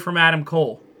breaking away from Adam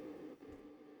Cole.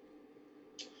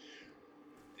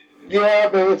 Yeah,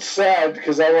 but it's sad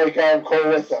because I like Adam Cole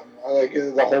with them. I like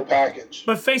the whole package.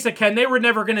 But face it, Ken, they were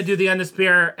never going to do the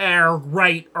Undisputed Era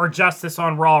right or justice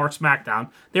on Raw or SmackDown.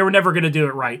 They were never going to do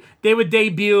it right. They would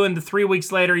debut, and 3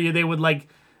 weeks later, they would like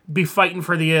be fighting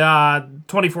for the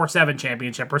 24/7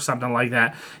 championship or something like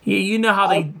that. You know how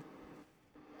they...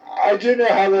 I do know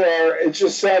how they are. It's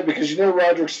just sad because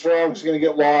Roderick Strong is going to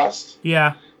get lost.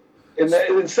 Yeah. And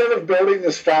instead of building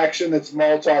this faction that's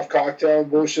Molotov cocktail and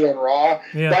bullshit on Raw,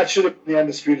 that should have been the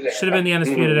Undisputed Era. Should have been the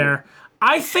Undisputed Era.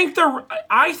 I think the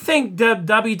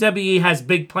WWE has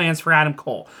big plans for Adam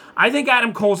Cole. I think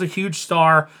Adam Cole's a huge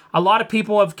star. A lot of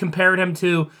people have compared him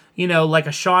to, like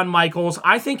a Shawn Michaels.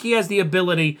 I think he has the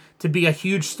ability to be a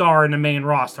huge star in the main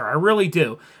roster. I really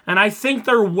do. And I think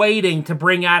they're waiting to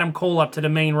bring Adam Cole up to the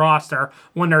main roster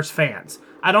when there's fans.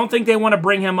 I don't think they want to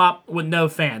bring him up with no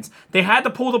fans. They had to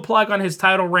pull the plug on his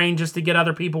title reign just to get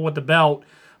other people with the belt,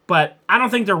 but I don't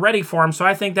think they're ready for him, so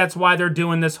I think that's why they're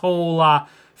doing this whole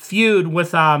feud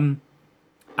with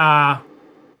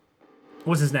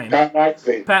what's his name? Pat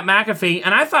McAfee. Pat McAfee.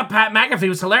 And I thought Pat McAfee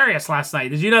was hilarious last night.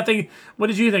 Did you not think? What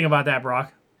did you think about that,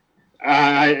 Brock?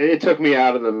 It took me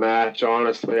out of the match,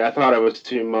 honestly. I thought it was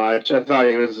too much. I thought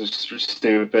he was just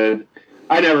stupid.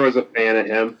 I never was a fan of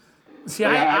him. See,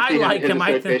 I like him.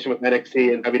 I think with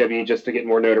NXT and WWE just to get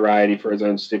more notoriety for his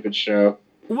own stupid show.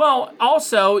 Well,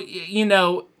 also,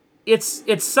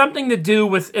 it's something to do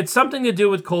with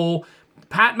Cole.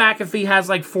 Pat McAfee has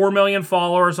like 4 million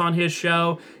followers on his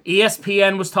show.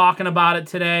 ESPN was talking about it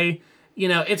today.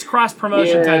 It's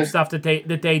cross-promotion type stuff that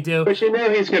they do. But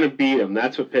he's going to beat him.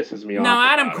 That's what pisses me off. No,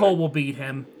 Adam Cole will beat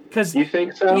him. You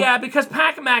think so? Yeah, because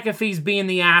Pat McAfee's being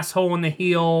the asshole and the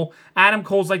heel. Adam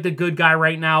Cole's like the good guy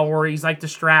right now where he's like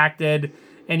distracted.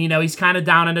 And, he's kind of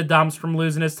down in the dumps from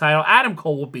losing his title. Adam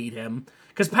Cole will beat him.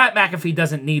 Because Pat McAfee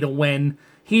doesn't need a win.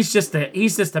 He's just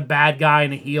a bad guy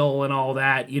and a heel and all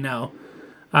that,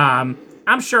 I'm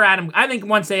sure I think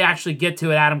once they actually get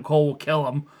to it, Adam Cole will kill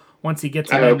him once he gets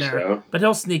in there. So. But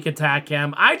he'll sneak attack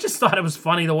him. I just thought it was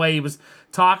funny the way he was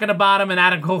talking about him, and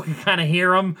Adam Cole could kind of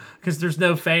hear him because there's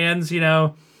no fans,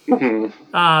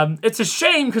 Mm-hmm. It's a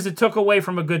shame because it took away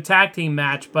from a good tag team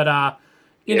match, but I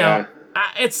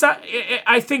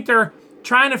think they're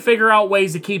trying to figure out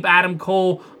ways to keep Adam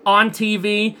Cole on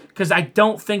TV because I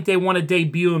don't think they want to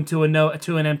debut him to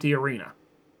an empty arena.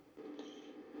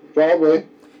 Probably.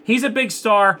 He's a big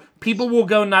star. People will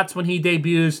go nuts when he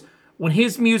debuts. When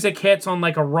his music hits on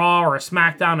like a Raw or a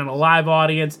SmackDown and a live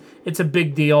audience, it's a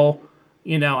big deal.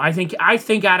 I think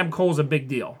Adam Cole's a big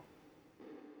deal.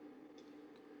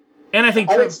 And I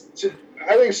think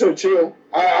so too.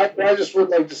 I just would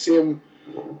like to see him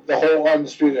the whole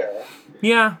Undisputed Era.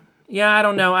 Yeah, I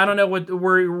don't know. I don't know where they're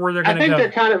going to go. I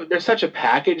think they're such a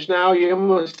package now. You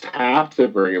almost have to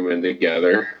bring them in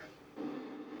together.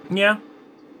 Yeah.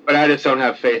 But I just don't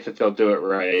have faith that they'll do it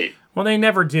right. Well, they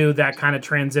never do that kind of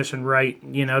transition right.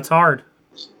 It's hard.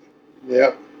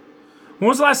 Yep. When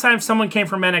was the last time someone came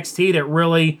from NXT that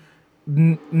really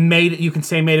made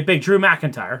it big? Drew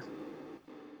McIntyre.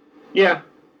 Yeah.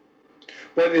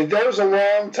 But there was a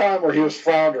long time where he was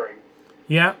floundering.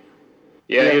 Yeah.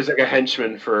 Yeah, he was like a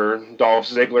henchman for Dolph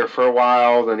Ziggler for a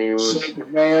while. Then he was...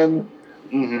 Man.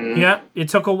 Mm-hmm. Yeah, it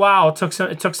took a while.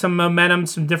 It took some momentum,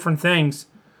 some different things.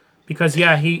 Because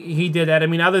he did that. I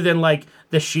mean, other than like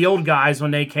the Shield guys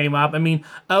when they came up, I mean,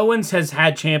 Owens has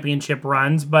had championship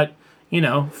runs, but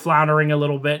floundering a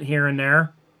little bit here and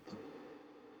there.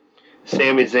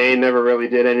 Sami Zayn never really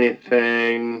did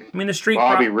anything. I mean,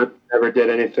 Bobby Roode never did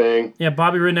anything. Yeah,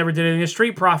 Bobby Roode never did anything. The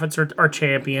Street Profits are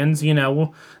champions.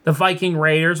 The Viking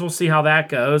Raiders. We'll see how that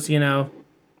goes.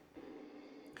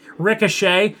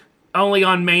 Ricochet only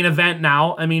on main event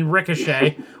now. I mean,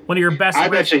 Ricochet, one of your best. I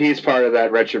bet you he's part of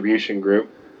that Retribution group.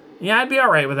 Yeah, I'd be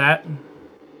all right with that.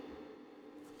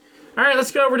 All right,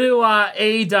 let's go over to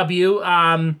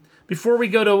AEW. Before we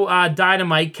go to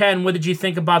Dynamite, Ken, what did you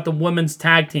think about the women's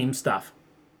tag team stuff?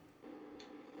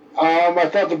 I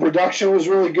thought the production was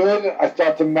really good. I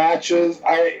thought the matches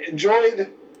I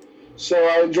enjoyed. So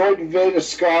I enjoyed Veda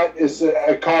Scott is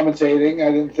commentating.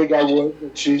 I didn't think I would,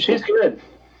 but she's good.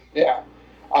 Yeah.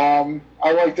 I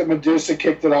like that Medusa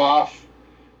kicked it off.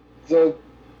 The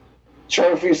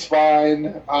trophy's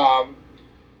fine.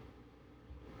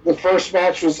 The first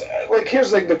match was like, here's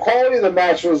the thing: the quality of the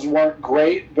match weren't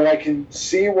great, but I can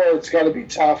see where it's got to be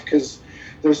tough because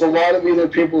there's a lot of either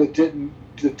people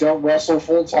that don't wrestle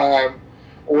full time,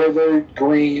 or they're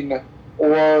green,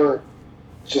 or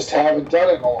just haven't done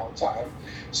it in a long time.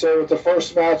 So the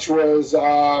first match was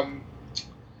the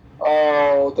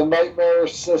Nightmare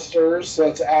Sisters. So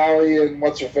that's Allie and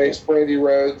what's her face, Brandy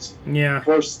Rhodes. Yeah.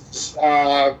 Versus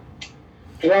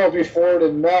Penelope Ford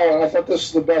and Mel, and I thought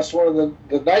this was the best one of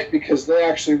the night because they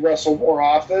actually wrestle more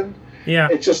often. Yeah.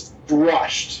 It just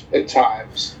rushed at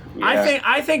times. Yeah.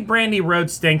 I think Brandy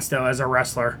Rhodes stinks though as a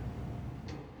wrestler.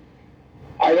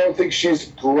 I don't think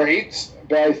she's great,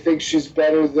 but I think she's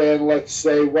better than, let's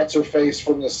say, what's her face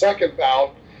from the second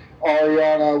bout,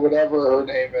 Ariana, whatever her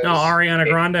name is. No, Ariana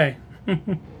Grande.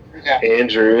 Yeah.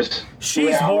 Andrews.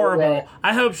 She's horrible. Right.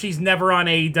 I hope she's never on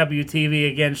AEW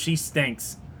TV again. She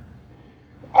stinks.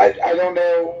 I don't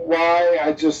know why.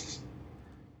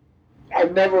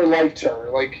 I've never liked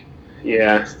her.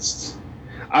 Yeah.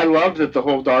 I loved that the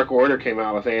whole Dark Order came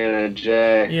out with Anna and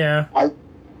Jay. Yeah.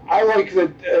 I like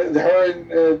that her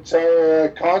and Tara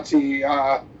Conti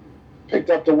picked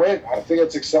up the win. I think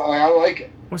it's exciting. I like it.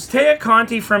 Was Taya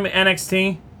Conti from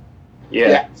NXT?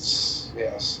 Yeah.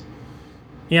 Yes.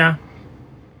 Yeah.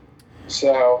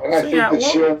 So, and I think that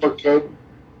she'll look good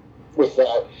with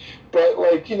that. But,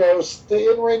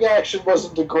 the in-ring action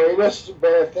wasn't the greatest, but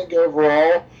I think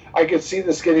overall I could see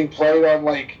this getting played on,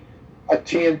 a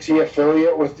TNT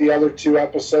affiliate with the other 2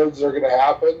 episodes that are going to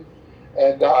happen.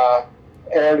 And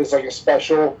aired as, a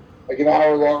special, an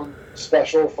hour-long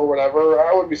special for whatever.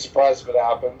 I wouldn't be surprised if it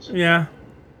happens. Yeah.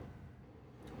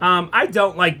 I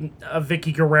don't like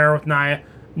Vicky Guerrero with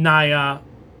Nyla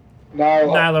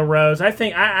Rose. I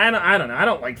think, I don't know. I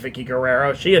don't like Vicky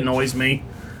Guerrero. She annoys me.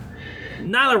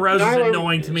 Nyla Rose is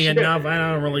annoying to me enough. I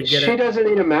don't really get it. She doesn't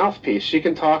need a mouthpiece. She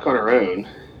can talk on her own.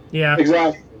 Yeah.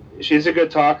 Exactly. She's a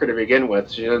good talker to begin with.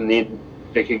 She doesn't need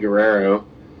Vicky Guerrero.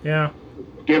 Yeah.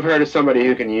 Give her to somebody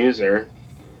who can use her.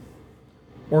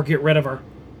 Or get rid of her.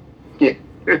 Yeah.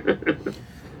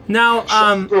 Now,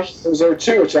 there's there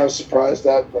 2, which I was surprised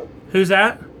at. But who's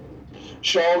that?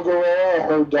 Shaw Guerrero,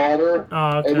 her daughter.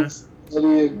 Oh, okay.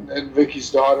 Eddie and Vicky's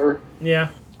daughter. Yeah.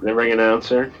 The ring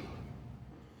announcer.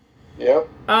 Yep.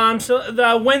 So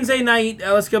the Wednesday night,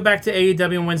 let's go back to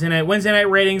AEW on Wednesday night. Wednesday night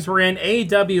ratings were in.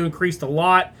 AEW increased a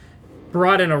lot,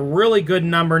 brought in a really good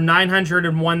number,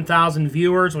 901,000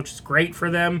 viewers, which is great for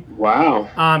them. Wow.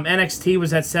 NXT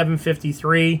was at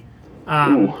 753.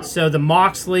 So the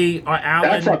Moxley, Allen...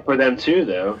 That's up for them too,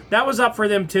 though. That was up for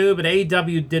them too, but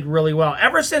AEW did really well.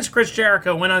 Ever since Chris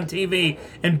Jericho went on TV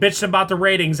and bitched about the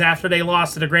ratings after they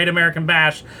lost to the Great American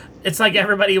Bash, it's like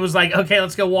everybody was like, okay,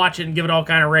 let's go watch it and give it all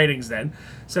kind of ratings then.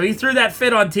 So he threw that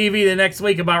fit on TV the next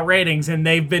week about ratings, and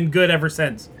they've been good ever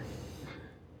since.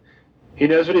 He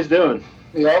knows what he's doing.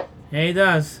 Yep. Yeah, he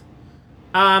does.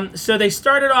 So they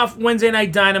started off Wednesday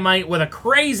Night Dynamite with a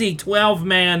crazy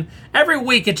 12-man. Every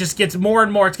week it just gets more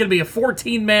and more. It's going to be a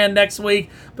 14-man next week,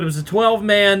 but it was a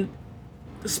 12-man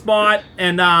spot,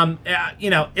 and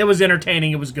it was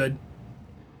entertaining. It was good.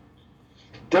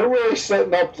 They're really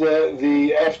setting up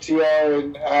the FTR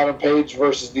and Adam Page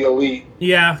versus the Elite.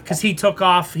 Yeah, because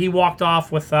he walked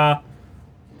off with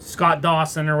Scott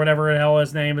Dawson or whatever the hell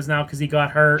his name is now because he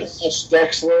got hurt.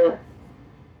 Dexler.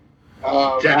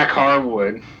 Jack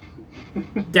Harwood.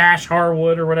 Dash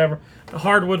Harwood or whatever. The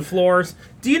hardwood floors.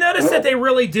 Do you notice that they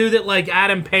really do that,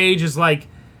 Adam Page is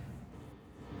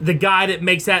the guy that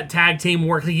makes that tag team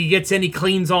work? He gets in, he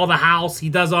cleans all the house, he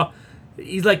does all...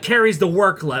 He carries the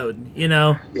workload,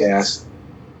 Yes.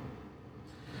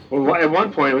 Well, at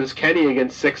one point, it was Kenny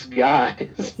against 6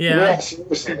 guys. Yeah.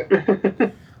 Yes.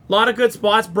 A lot of good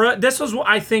spots. This was,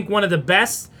 I think, one of the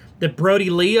best that Brody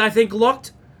Lee, I think,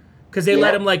 looked. Because they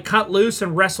let him like cut loose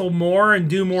and wrestle more and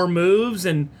do more moves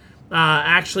and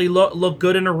actually look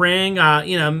good in the ring.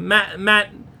 Matt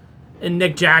and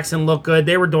Nick Jackson looked good.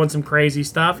 They were doing some crazy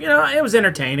stuff. It was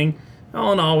entertaining.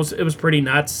 All in all, it was pretty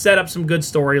nuts. Set up some good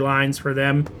storylines for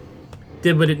them.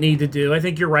 Did what it needed to do. I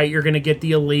think you're right. You're going to get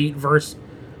the Elite versus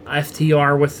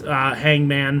FTR with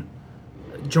Hangman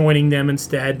joining them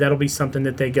instead. That'll be something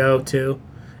that they go to.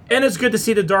 And it's good to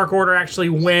see the Dark Order actually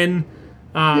win.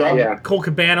 Cole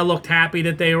Cabana looked happy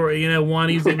that they were, won.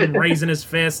 He was even raising his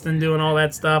fist and doing all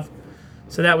that stuff.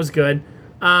 So that was good.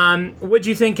 What'd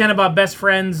you think, Ken, about Best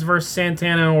Friends versus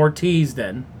Santana and Ortiz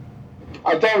then?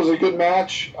 I thought it was a good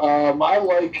match. I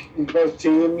like both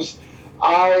teams.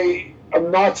 I am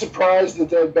not surprised that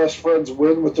their Best Friends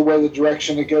win with the way the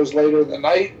direction it goes later in the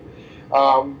night.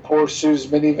 Poor Sue's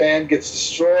minivan gets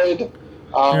destroyed.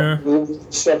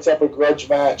 Sets up a grudge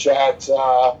match at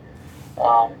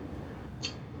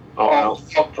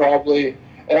probably.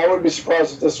 And I wouldn't be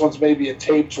surprised if this one's maybe a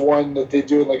taped one that they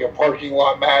do like a parking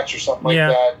lot match or something like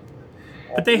that.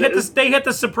 But they hit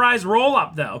the surprise roll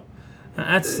up though.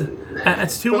 That's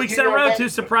 2 weeks in a row, 2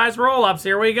 surprise roll ups.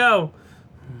 Here we go.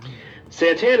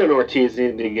 Santana and Ortiz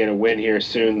need to get a win here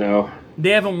soon, though.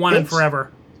 They haven't won in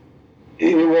forever.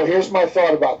 Well, here's my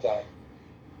thought about that.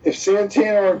 If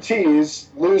Santana and Ortiz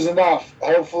lose enough,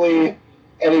 hopefully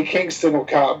Eddie Kingston will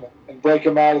come and break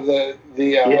him out of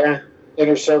the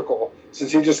inner circle,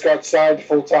 since he just got signed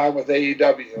full time with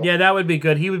AEW. Yeah, that would be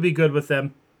good. He would be good with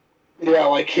them. Yeah,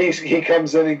 like he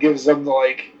comes in and gives them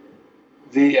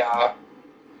the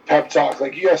pep talk,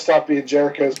 like you gotta stop being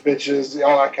Jericho's bitches,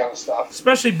 all that kind of stuff.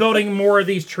 Especially building more of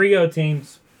these trio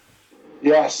teams.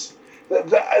 Yes,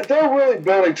 they're really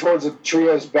building towards a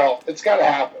trios belt. It's got to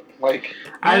happen.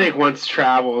 I think once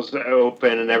Travel's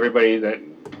open and everybody that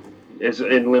is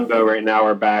in limbo right now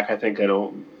are back, I think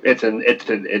it's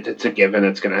a given.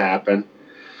 It's going to happen.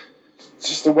 It's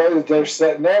just the way that they're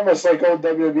set. They're almost like old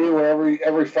WWE, where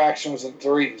every faction was in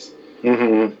threes.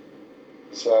 Mm-hmm.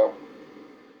 So,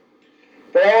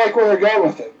 but I like where they're going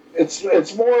with it.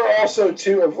 It's more also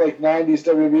too of like '90s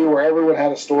WWE, where everyone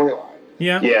had a storyline.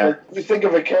 Yeah. Like, if you think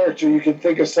of a character, you can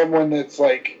think of someone that's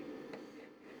like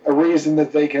a reason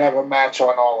that they can have a match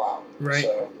on All Out. Right.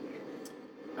 So.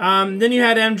 Then you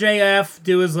had MJF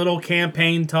do his little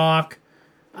campaign talk,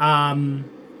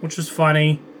 which was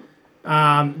funny.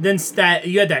 Then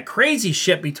you had that crazy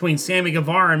shit between Sammy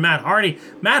Guevara and Matt Hardy.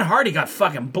 Matt Hardy got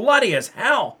fucking bloody as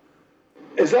hell.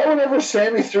 Is that whenever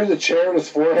Sammy threw the chair at his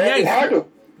forehead? Yeah, he had to.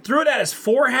 Threw it at his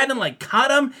forehead and cut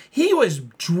him. He was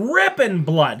dripping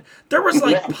blood. There was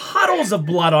puddles of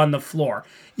blood on the floor.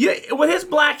 With his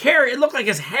black hair, it looked like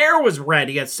his hair was red.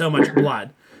 He had so much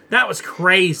blood. That was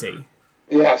crazy.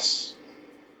 Yes.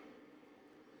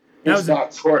 That was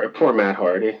nuts. Poor Matt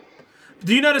Hardy.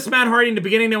 Do you notice Matt Hardy in the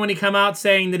beginning when he come out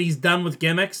saying that he's done with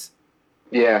gimmicks?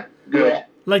 Yeah, good.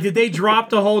 Yeah. Did they drop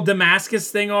the whole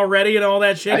Damascus thing already and all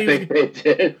that shit? I think they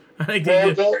did. I think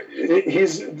they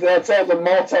did. That's all the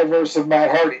multiverse of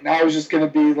Matt Hardy. Now he's just going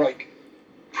to be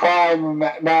prime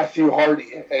Matthew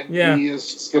Hardy, and he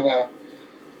is just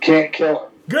can't kill him.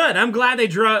 Good. I'm glad they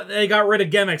got rid of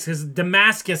gimmicks because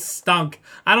Damascus stunk.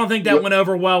 I don't think that went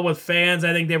over well with fans.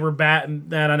 I think they were batting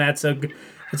that on that. So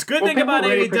it's a good thing about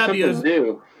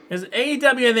AEW is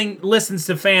AEW, I think, listens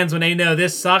to fans when they know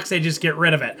this sucks. They just get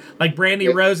rid of it. Like Brandy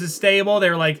Rose's stable, they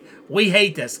were like, "We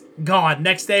hate this." God,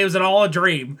 next day it was all a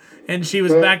dream, and she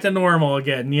was back to normal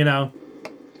again. Yeah,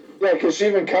 because she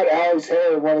even cut Allie's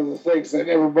hair. One of the things they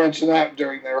never mentioned that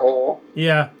during their whole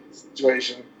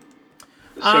situation.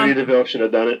 Sonya Deville should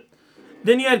have done it.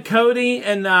 Then you had Cody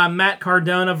and Matt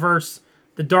Cardona versus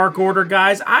the Dark Order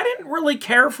guys. I didn't really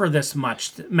care for this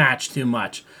match too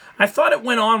much. I thought it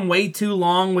went on way too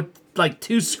long with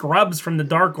 2 scrubs from the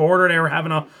Dark Order. They were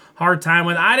having a hard time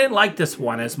with. I didn't like this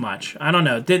one as much. I don't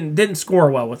know. It didn't score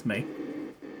well with me.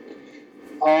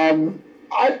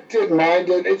 I didn't mind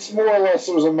it. It's more or less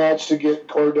it was a match to get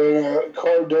Cardona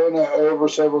over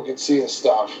so everyone could see his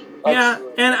stuff.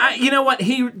 And you know what?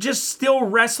 He just still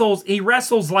wrestles. He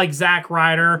wrestles like Zack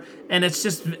Ryder, and it's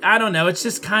just, I don't know. It's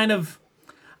just kind of,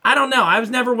 I don't know. I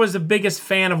never was the biggest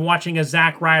fan of watching a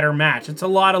Zack Ryder match. It's a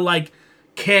lot of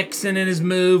kicks and in his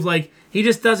move. He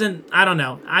just doesn't, I don't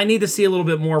know. I need to see a little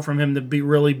bit more from him to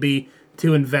really be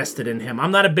too invested in him.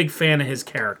 I'm not a big fan of his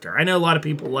character. I know a lot of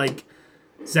people like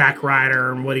Zack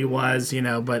Ryder and what he was,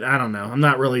 but I don't know. I'm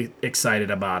not really excited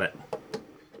about it.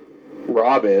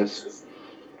 Rob is.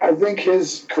 I think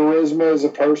his charisma as a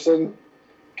person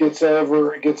gets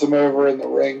him over in the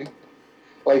ring.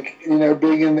 Like,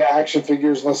 being in the action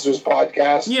figures, listening to his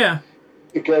podcast. Yeah.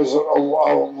 It goes a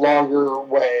longer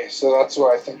way, so that's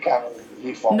why I think kind of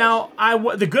he falls. Now,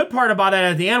 the good part about it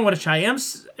at the end, which I am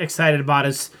excited about,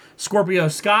 is Scorpio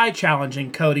Sky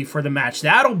challenging Cody for the match.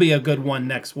 That'll be a good one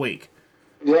next week.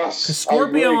 Yes. Because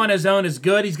Scorpio on his own is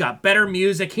good. He's got better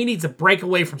music. He needs a break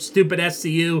away from stupid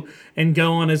SCU and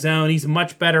go on his own. He's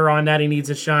much better on that. He needs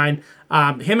to shine.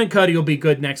 Him and Cody will be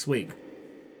good next week.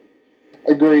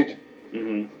 Agreed.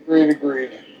 Mm-hmm.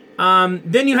 Agreed.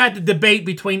 Then you had the debate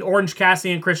between Orange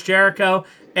Cassidy and Chris Jericho.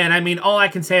 And, I mean, all I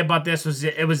can say about this was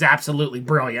it was absolutely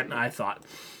brilliant, I thought.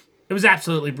 It was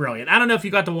absolutely brilliant. I don't know if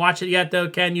you got to watch it yet, though,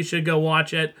 Ken. You should go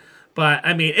watch it. But,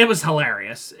 I mean, it was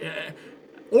hilarious.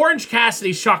 Orange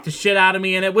Cassidy shocked the shit out of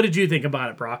me in it. What did you think about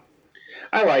it, Brock?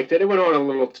 I liked it. It went on a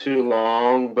little too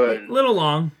long, but... Little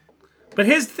long. But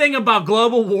his thing about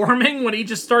global warming, when he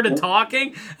just started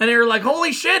talking, and they were like,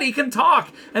 holy shit, he can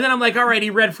talk. And then I'm like, all right, he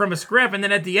read from a script. And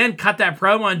then at the end, cut that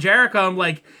promo on Jericho. I'm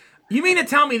like, you mean to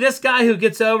tell me this guy who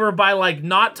gets over by, like,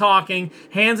 not talking,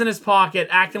 hands in his pocket,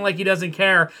 acting like he doesn't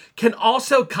care, can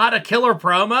also cut a killer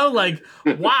promo? Like,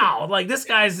 wow. Like, this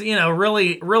guy's,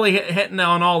 really, really hitting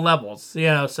on all levels.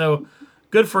 So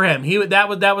good for him. That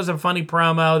was a funny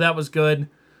promo. That was good.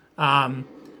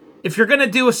 If you're gonna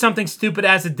do something stupid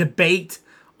as a debate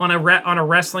on a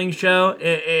wrestling show,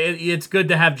 it's good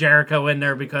to have Jericho in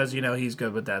there because he's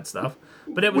good with that stuff.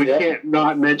 But we can't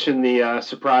not mention the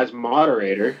surprise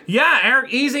moderator. Yeah,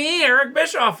 Eric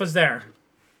Bischoff was there.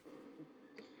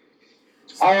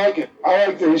 I like it. I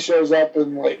like that he shows up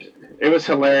and like. It was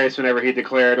hilarious whenever he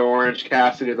declared Orange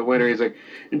Cassidy the winner. He's like,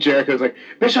 and Jericho's like,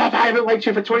 Bischoff, I haven't liked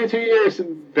you for 22 years,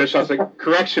 and Bischoff's like,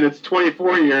 correction, it's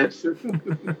 24 years.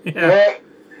 Yeah.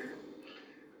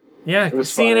 Yeah,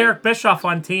 seeing funny. Eric Bischoff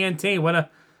on TNT,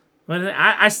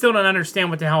 I still don't understand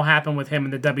what the hell happened with him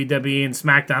in the WWE and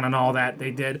SmackDown and all that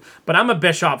they did. But I'm a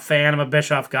Bischoff fan. I'm a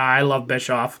Bischoff guy. I love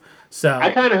Bischoff. So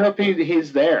I kind of hope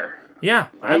he's there. Yeah,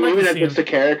 I mean, even just a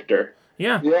character.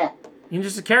 Yeah, yeah, even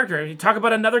just a character. You talk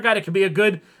about another guy that could be a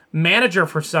good manager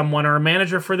for someone or a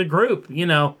manager for the group.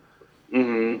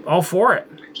 Mm-hmm. All for it.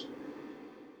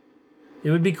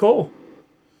 It would be cool.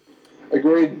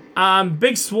 Agreed.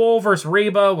 Big Swole versus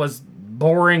Reba was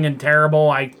boring and terrible.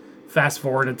 I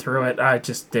fast-forwarded through it. I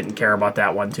just didn't care about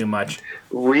that one too much.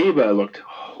 Reba looked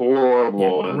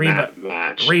horrible in that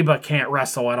match. Reba can't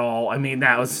wrestle at all. I mean,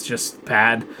 that was just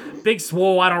bad. Big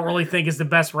Swole, I don't really think is the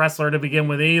best wrestler to begin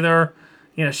with either.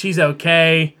 She's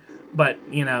okay, but,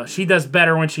 she does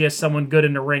better when she has someone good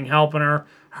in the ring helping her.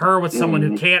 Her with someone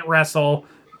who can't wrestle,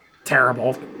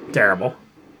 terrible. Terrible.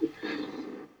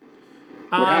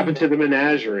 What happened to the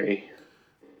menagerie?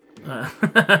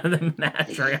 The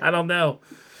menagerie, I don't know.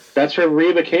 That's where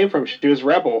Reba came from. She was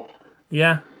Rebel.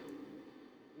 Yeah.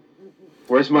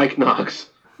 Where's Mike Knox?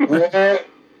 The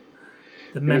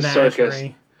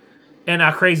menagerie.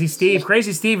 And Crazy Steve.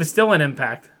 Crazy Steve is still in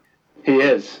Impact. He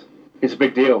is. He's a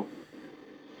big deal.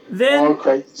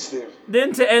 Crazy Steve.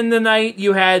 Then to end the night,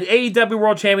 you had AEW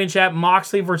World Championship,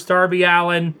 Moxley versus Darby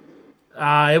Allin.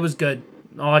 It was good.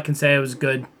 All I can say, it was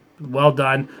good. Well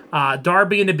done.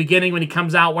 Darby in the beginning when he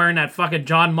comes out wearing that fucking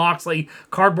John Moxley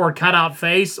cardboard cutout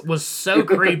face was so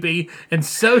creepy and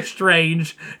so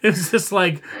strange. It was just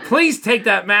like, please take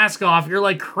that mask off. You're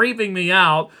like creeping me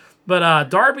out.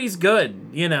 But Darby's good.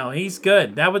 He's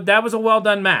good. That was a well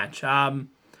done match.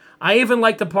 I even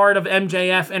like the part of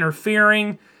MJF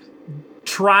interfering,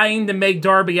 trying to make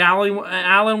Darby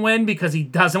Allin win because he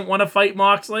doesn't want to fight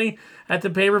Moxley at the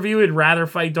pay-per-view. He'd rather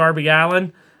fight Darby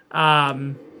Allin.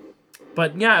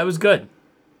 But yeah, it was good.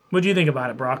 What do you think about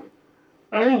it, Brock?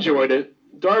 I enjoyed it.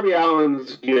 Darby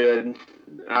Allin's good.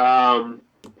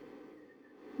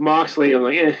 Moxley, I'm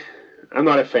like, I'm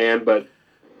not a fan, but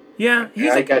yeah,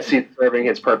 I guess he's serving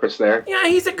his purpose there. Yeah,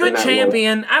 he's a good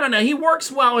champion. I don't know. He works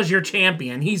well as your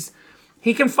champion.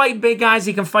 He can fight big guys.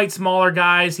 He can fight smaller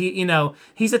guys.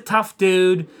 He's a tough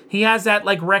dude. He has that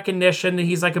recognition that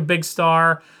he's like a big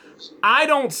star. I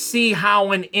don't see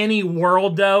how in any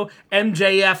world, though,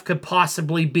 MJF could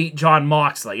possibly beat John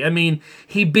Moxley. I mean,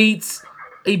 he beat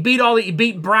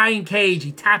Brian Cage.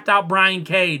 He tapped out Brian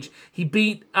Cage. He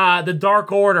beat the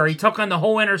Dark Order. He took on the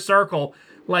whole Inner Circle.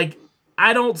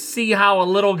 I don't see how a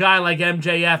little guy like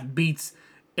MJF beats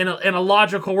in a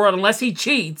logical world unless he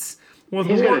cheats.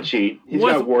 He's going to cheat. He's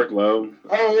got Wardlow.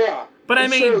 Oh, yeah. But I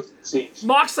mean,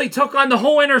 Moxley took on the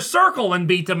whole Inner Circle and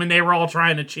beat them, and they were all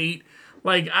trying to cheat.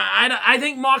 I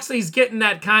think Moxley's getting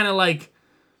that kind of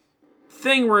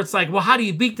thing where it's like, well, how do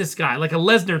you beat this guy? Like a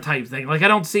Lesnar type thing. Like I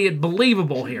don't see it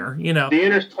believable here, you know. The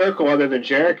Inner Circle, other than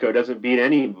Jericho, doesn't beat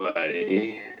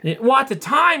anybody. Well, at the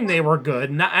time they were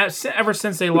good. Ever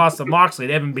since they lost to Moxley,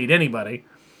 they haven't beat anybody.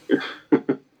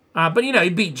 But you know, he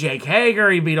beat Jake Hager.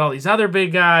 He beat all these other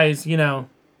big guys. You know.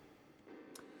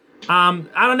 I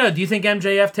don't know. Do you think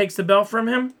MJF takes the belt from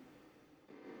him?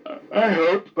 I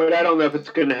hope, but I don't know if it's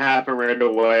going to happen right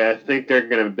away. I think they're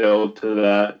going to build to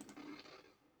that.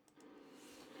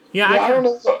 Yeah, I don't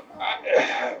know.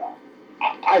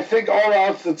 I think all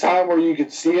out's the time where you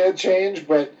could see it change,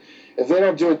 but if they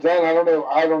don't do it then, I don't know.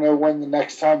 I don't know when the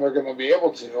next time they're going to be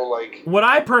able to. Like, what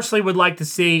I personally would like to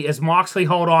see is Moxley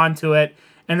hold on to it,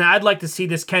 and I'd like to see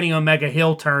this Kenny Omega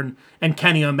heel turn and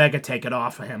Kenny Omega take it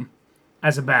off of him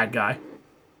as a bad guy.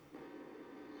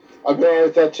 I'd be all right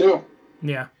with that too.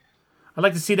 Yeah. I'd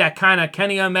like to see that kind of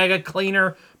Kenny Omega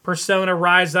cleaner persona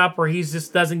rise up where he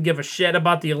just doesn't give a shit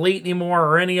about the Elite anymore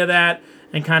or any of that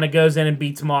and kind of goes in and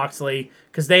beats Moxley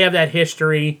because they have that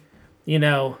history, you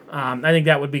know. I think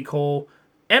that would be cool.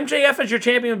 MJF as your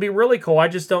champion would be really cool. I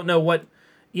just don't know what,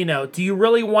 you know, do you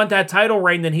really want that title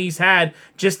reign that he's had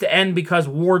just to end because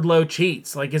Wardlow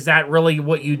cheats? Like, is that really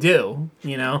what you do,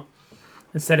 you know,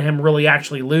 instead of him really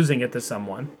actually losing it to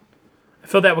someone? I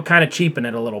feel that would kind of cheapen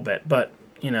it a little bit, but,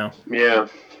 you know. Yeah.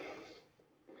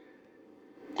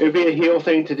 It would be a heel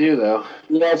thing to do, though.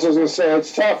 You know, as I was going to say,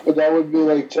 it's tough, but that would be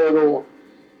like total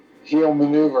heel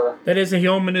maneuver. That is a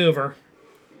heel maneuver.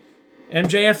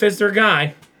 MJF is their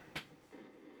guy.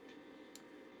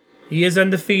 He is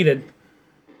undefeated.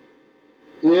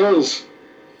 He is.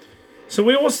 So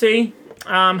we will see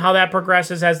how that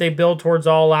progresses as they build towards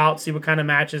All Out, see what kind of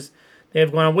matches they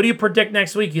have going on. What do you predict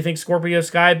next week? You think Scorpio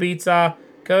Sky beats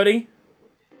Cody?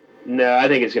 No, I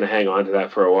think he's going to hang on to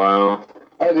that for a while.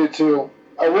 I do too.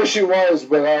 I wish he was,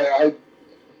 but yeah,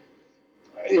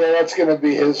 that's going to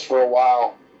be his for a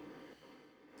while.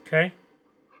 Okay.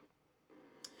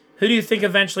 Who do you think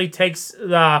eventually takes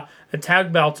the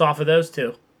tag belts off of those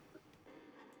two?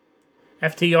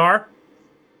 FTR?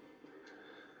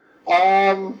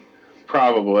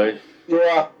 Probably.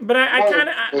 Yeah. But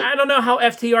I don't know how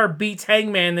FTR beats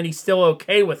Hangman and he's still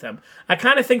okay with him. I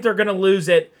kind of think they're going to lose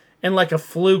it in like a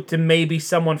fluke to maybe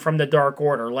someone from the Dark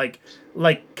Order, like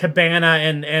Cabana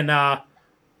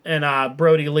and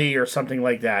Brody Lee or something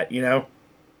like that, you know?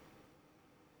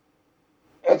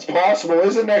 That's possible.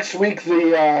 Isn't next week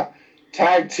the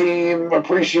tag team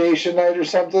appreciation night or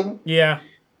something? Yeah.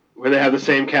 Where they have the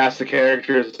same cast of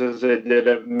characters as they did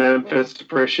at Memphis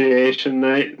Appreciation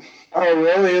Night. Oh,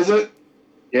 really? Is it?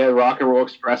 Yeah, Rock and Roll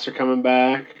Express are coming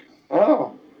back.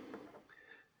 Oh.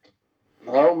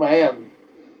 Oh, man.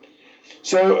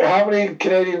 So, how many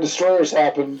Canadian destroyers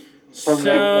happened from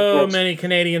So many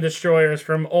Canadian destroyers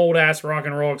from old-ass Rock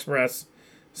and Roll Express.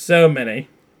 So many.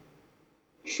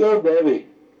 So many.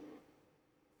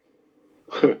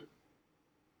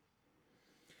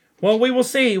 Well, we will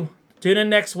see. Tune in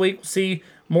next week. We'll see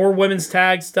more women's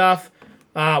tag stuff.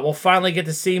 We'll finally get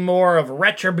to see more of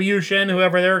Retribution,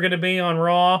 whoever they're going to be on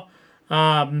Raw.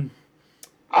 I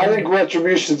think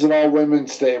Retribution's an all-women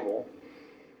stable.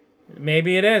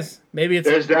 Maybe it is. Maybe it's.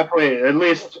 There's definitely at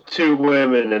least 2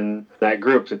 women in that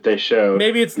group that they showed.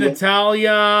 Maybe it's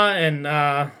Natalia and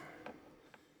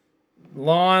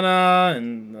Lana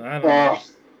and I don't know.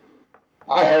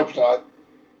 I hope not.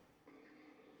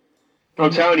 I'm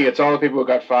telling you, it's all the people who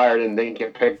got fired and didn't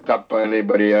get picked up by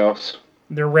anybody else.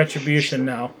 They're Retribution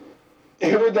now.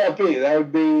 Who would that be? That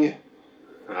would be...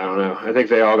 I don't know. I think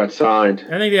they all got signed.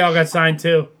 I think they all got signed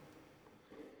too.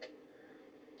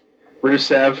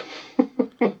 Rusev.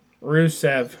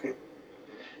 Rusev.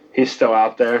 He's still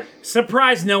out there.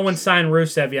 Surprised no one signed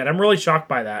Rusev yet. I'm really shocked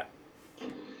by that.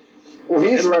 Well,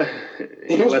 he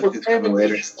was proclaiming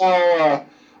he's now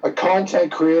a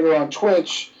content creator on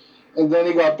Twitch, and then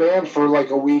he got banned for like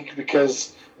a week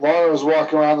because Lana was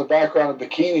walking around the background in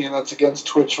bikini, and that's against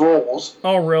Twitch rules.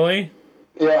 Oh, really?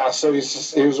 Yeah, so he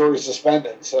was already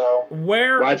suspended. So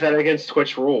why is that against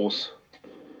Twitch rules?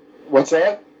 What's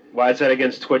that? Why is that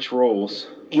against Twitch rules?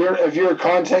 If you're a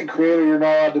content creator, you're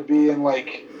not allowed to be in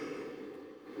like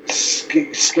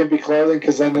skimpy clothing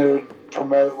because then they would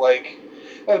promote like.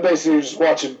 And basically, you're just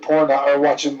watching porn or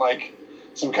watching like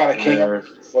some kind of camera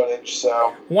footage.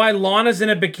 So why Lana's in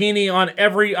a bikini on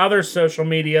every other social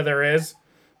media there is?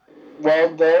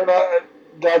 Well, they're not.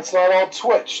 That's not all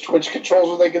Twitch. Twitch controls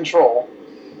what they control,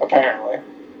 apparently.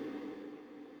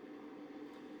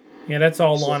 Yeah, that's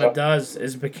all Lana does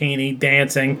is bikini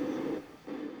dancing.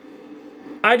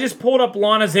 I just pulled up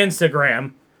Lana's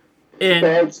Instagram,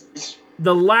 and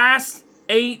the last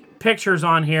 8 pictures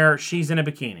on here, she's in a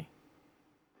bikini.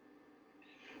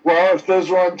 Well, if those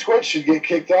were on Twitch, she'd get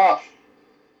kicked off.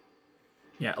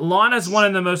 Yeah, Lana's one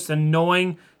of the most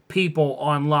annoying people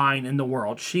online in the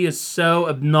world. She is so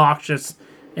obnoxious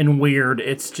and weird.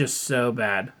 It's just so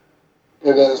bad.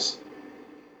 It is.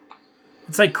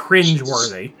 It's like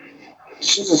cringeworthy.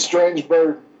 She's a strange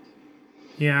bird.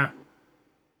 Yeah.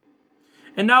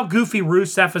 And now Goofy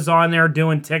Rusev is on there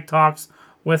doing TikToks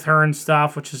with her and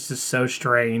stuff, which is just so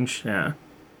strange. Yeah.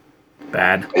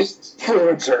 Bad. He's an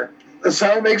influencer. That's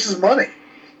how he makes his money.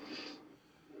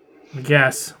 I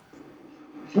guess.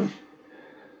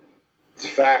 It's a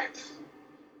fact.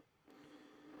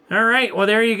 All right. Well,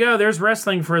 there you go. There's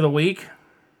wrestling for the week.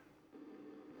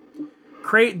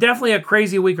 Definitely a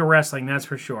crazy week of wrestling, that's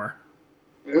for sure.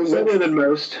 It was Better than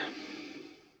most.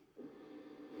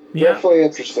 Yeah. Definitely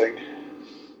interesting.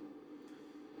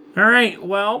 All right.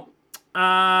 Well,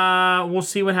 we'll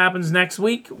see what happens next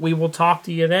week. We will talk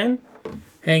to you then.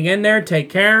 Hang in there. Take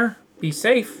care. Be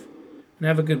safe. And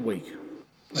have a good week.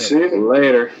 See you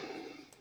Later.